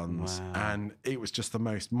all the guns. Wow. And it was just the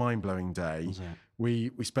most mind-blowing day.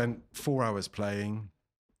 We spent 4 hours playing.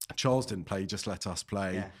 Charles didn't play, he just let us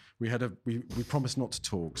play. Yeah. We promised not to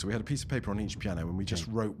talk. So we had a piece of paper on each piano and we just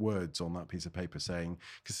wrote words on that piece of paper saying,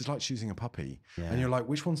 because it's like choosing a puppy. Yeah. And you're like,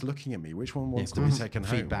 which one's looking at me? Which one wants to be taken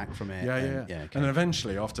home? Feedback from it. Yeah. Okay. And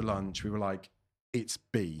eventually, after lunch, we were like, it's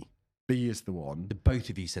B. B is the one. Both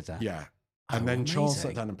of you said that? Yeah. And then amazing. Charles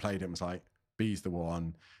sat down and played it and was like, B's the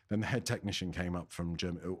one. Then the head technician came up from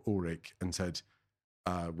Germany, Ulrich, and said,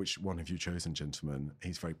 which one have you chosen, gentlemen?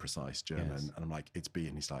 He's very precise German. Yes. And I'm like, it's B.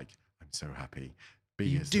 And he's like, I'm so happy. B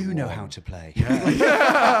you is do the know one. How to play. Yeah.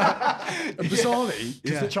 And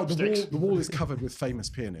bizarrely, the wall is covered with famous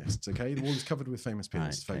pianists, okay? The wall is covered with famous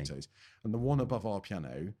pianists' photos. And the one above our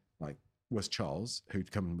piano, was Charles,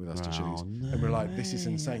 who'd come with us to choose. No and we're like, this is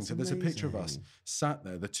insane. That's so there's amazing. A picture of us sat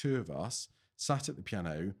there, the 2 of us, sat at the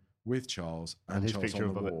piano with Charles and Charles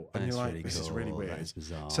on the wall. And you're like, really this cool. is really weird.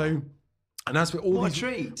 So, and as we all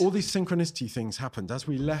these synchronicity things happened, as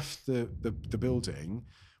we left the building,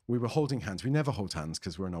 we were holding hands. We never hold hands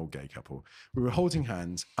because we're an old gay couple. We were holding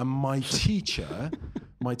hands, and my teacher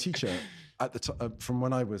at the from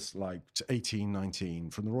when I was like 18,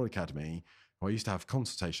 19, from the Royal Academy, who I used to have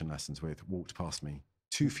consultation lessons with, walked past me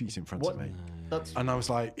 2 feet in front of me. And I was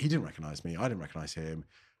like, he didn't recognise me. I didn't recognise him.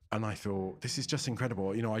 And I thought, this is just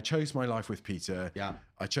incredible. You know, I chose my life with Peter. Yeah.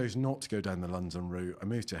 I chose not to go down the London route. I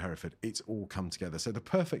moved to Hereford. It's all come together. So the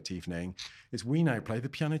perfect evening is we now play the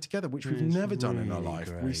piano together, which we've never done in our life.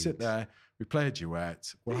 great. We sit there, we play a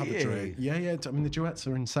duet, we'll have a drink. Yeah. I mean, the duets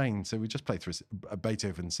are insane. So we just play through a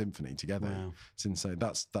Beethoven symphony together. Wow. It's insane.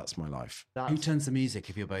 That's my life. Who turns the music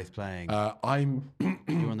if you're both playing?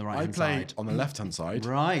 You're on the right-hand play side. on the left-hand side.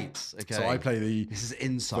 Right. Okay. So I play This is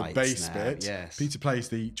insight. the bass now. bit. Yes. Peter plays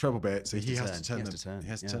the treble bit. So he has to turn. He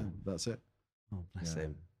has to turn. turn. That's it. Oh, bless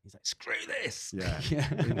him. He's like, screw this. Yeah.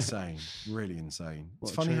 Insane. Really insane.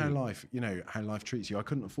 It's funny how life treats you. I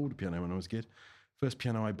couldn't afford a piano when I was a kid. First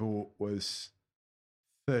piano I bought was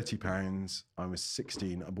 £30. I was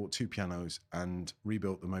 16. I bought 2 pianos and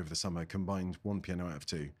rebuilt them over the summer, combined 1 piano out of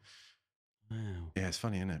 2. Wow. Yeah, it's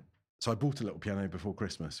funny, isn't it? So I bought a little piano before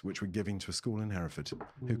Christmas, which we're giving to a school in Hereford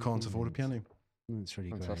who can't afford a piano. That's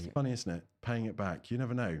really great. Funny, isn't it? Paying it back. You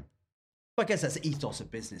never know. I guess that's the ethos of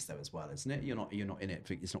business, though, as well, isn't it? You're not in it.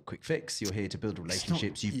 It's not quick fix. You're here to build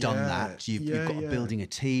relationships. You've done that. You've got building a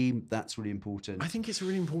team. That's really important. I think it's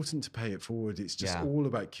really important to pay it forward. It's just all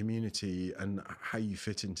about community and how you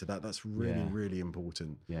fit into that. That's really, really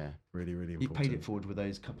important. Yeah, really, really important. You paid it forward with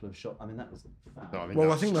those couple of shots. I mean, that was.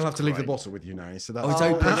 I think we'll have to leave the bottle with you now. So that. It's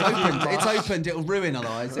open. It's opened. It's opened. It'll ruin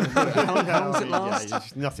otherwise. How long does it last?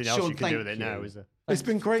 There's nothing else you can do with it now, is there? It's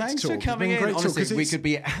been great Thanks to talk. for coming in. Honestly, we could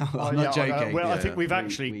be out. I'm not joking. Well, I think we've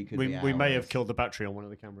actually, we may have killed the battery on one of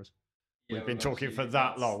the cameras. We've been talking for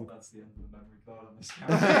that long. That's the end of the memory card on this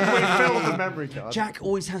camera. We filled the memory card. Jack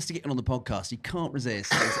always has to get on the podcast. He can't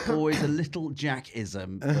resist. There's always a little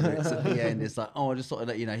Jack-ism. Whether it's at the end, it's like, I just thought I'd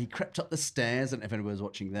let you know. He crept up the stairs. I don't know if anyone was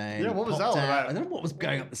watching then. Yeah, what was that all about? I don't know what was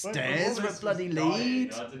going up the stairs for a bloody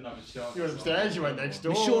lead. I didn't have a chance. You went upstairs, you went next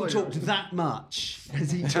door. Shaun talked that much. Has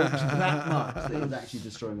he talked that much? He was actually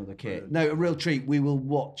destroying all the kit. No, a real treat. We will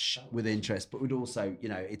watch with interest, but we'd also,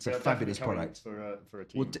 it's a fabulous product. For a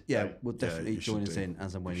team. We'll definitely join us in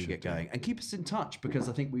as and when you get going. And keep us in touch, because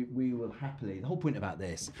I think we will happily. The whole point about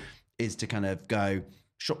this is to kind of go,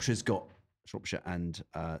 Shropshire and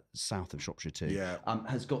south of Shropshire too,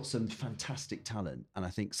 has got some fantastic talent. And I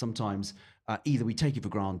think sometimes either we take it for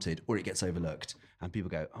granted or it gets overlooked. And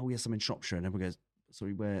people go, oh, yes, I'm in Shropshire. And everyone goes,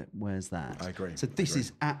 sorry, where's that? I agree. So this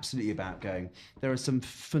is absolutely about going, there are some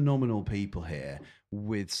phenomenal people here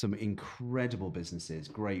with some incredible businesses,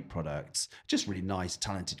 great products, just really nice,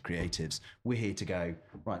 talented creatives. We're here to go,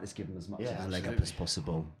 right, let's give them as much of a leg up as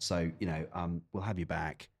possible. So, we'll have you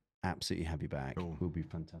back. Absolutely have you back. Cool. We'll be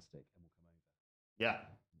fantastic. And we'll come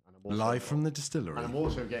over. Yeah. Live from the distillery. And I'm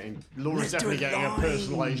also Laura's definitely getting a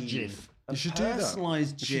personalised gin. You should do that.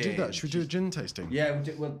 Personalised gin. You should do that. Should we do a gin tasting? Yeah,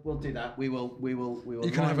 we'll do that. We will.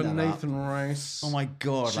 You can have a Nathan Rouse. Oh my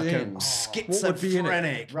god, gin. like a What would be in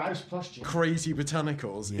schizophrenic. it? Rouse plus gin. Crazy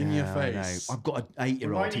botanicals in your face. I've got an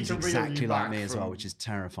 8-year-old. Reminding He's to reel exactly you like back me as well, from- which is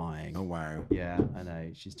terrifying. Oh wow. Yeah, I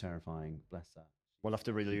know. She's terrifying. Bless her. We'll have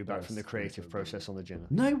to reel you back from the creative process on the gin.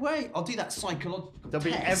 No way. I'll do that psychological There'll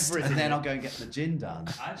be test, everything. and then I'll go and get the gin done.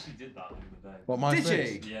 I actually did that the other day. What, my Did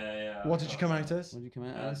face? you? Yeah. What did you come out as? What did you come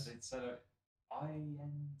out as? It said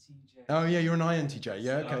INTJ. Oh yeah, you're an INTJ.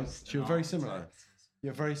 Yeah, So okay. was So you're an very architect. similar.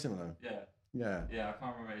 You're very similar. Yeah. Yeah. I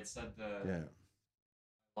can't remember. It said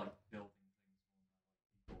like building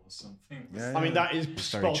things or something. Yeah. I mean, that is very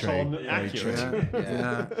spot true. on Very accurate.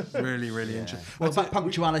 Yeah. Really, really interesting. What about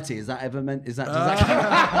punctuality? Is that ever meant? Does that come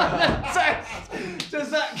out, So Jack? harsh. It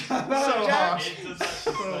does actually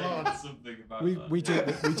say something about that. We do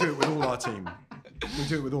it with all our team. We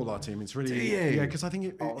do it with all our team. It's really Do you? because I think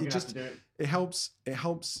we're gonna it have just to do it. it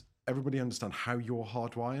helps everybody understand how you're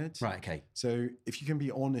hardwired. Right. Okay. So if you can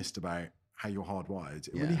be honest about how you're hardwired,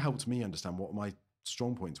 it really helps me understand what my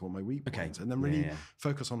strong points, what my weak points, and then really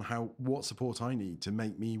focus on what support I need to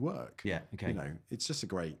make me work. Yeah. Okay. It's just a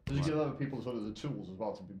great. Does it give other people sort of the tools as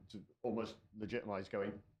well to almost legitimise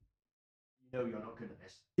going, you're not good at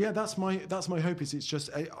this? Yeah, that's my hope. It's just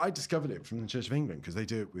I discovered it from the Church of England because they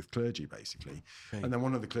do it with clergy basically, and then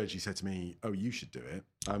one of the clergy said to me, "Oh, you should do it.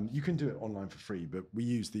 You can do it online for free, but we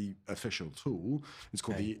use the official tool. It's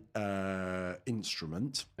called the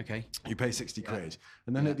instrument. Okay. You pay 60 quid,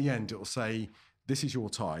 and then at the end it'll say, this is your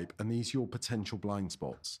type, and these are your potential blind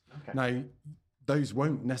spots. Okay. Now, those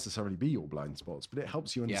won't necessarily be your blind spots, but it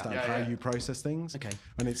helps you understand how you process things. Okay.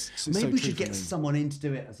 And it's Maybe so we should true get for me. someone in to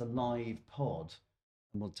do it as a live pod,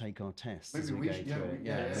 and we'll take our tests as we go through it.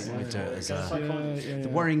 Yeah, we do it as a. The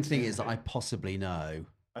worrying thing is that I possibly know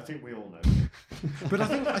I think we all know. But I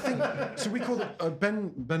think so. We call it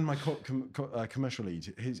Ben, my commercial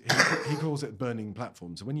lead. He calls it burning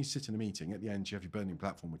platform. So when you sit in a meeting, at the end you have your burning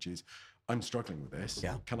platform, which is I'm struggling with this.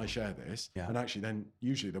 Yeah. Can I share this? Yeah. And actually, then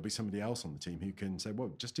usually there'll be somebody else on the team who can say,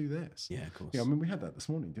 well, just do this. Yeah, of course. Yeah, I mean, we had that this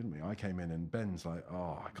morning, didn't we? I came in and Ben's like,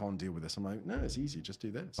 oh, I can't deal with this. I'm like, no, it's easy. Just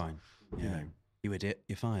do this. Fine. Yeah. You know. You idiot,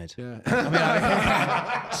 you're fired. Yeah.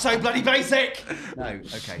 I mean, so bloody basic. No,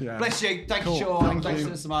 okay. Yeah. Bless you. Thank Cool. you, Shaun. Thank Thanks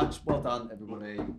you. so much. Well done, everybody.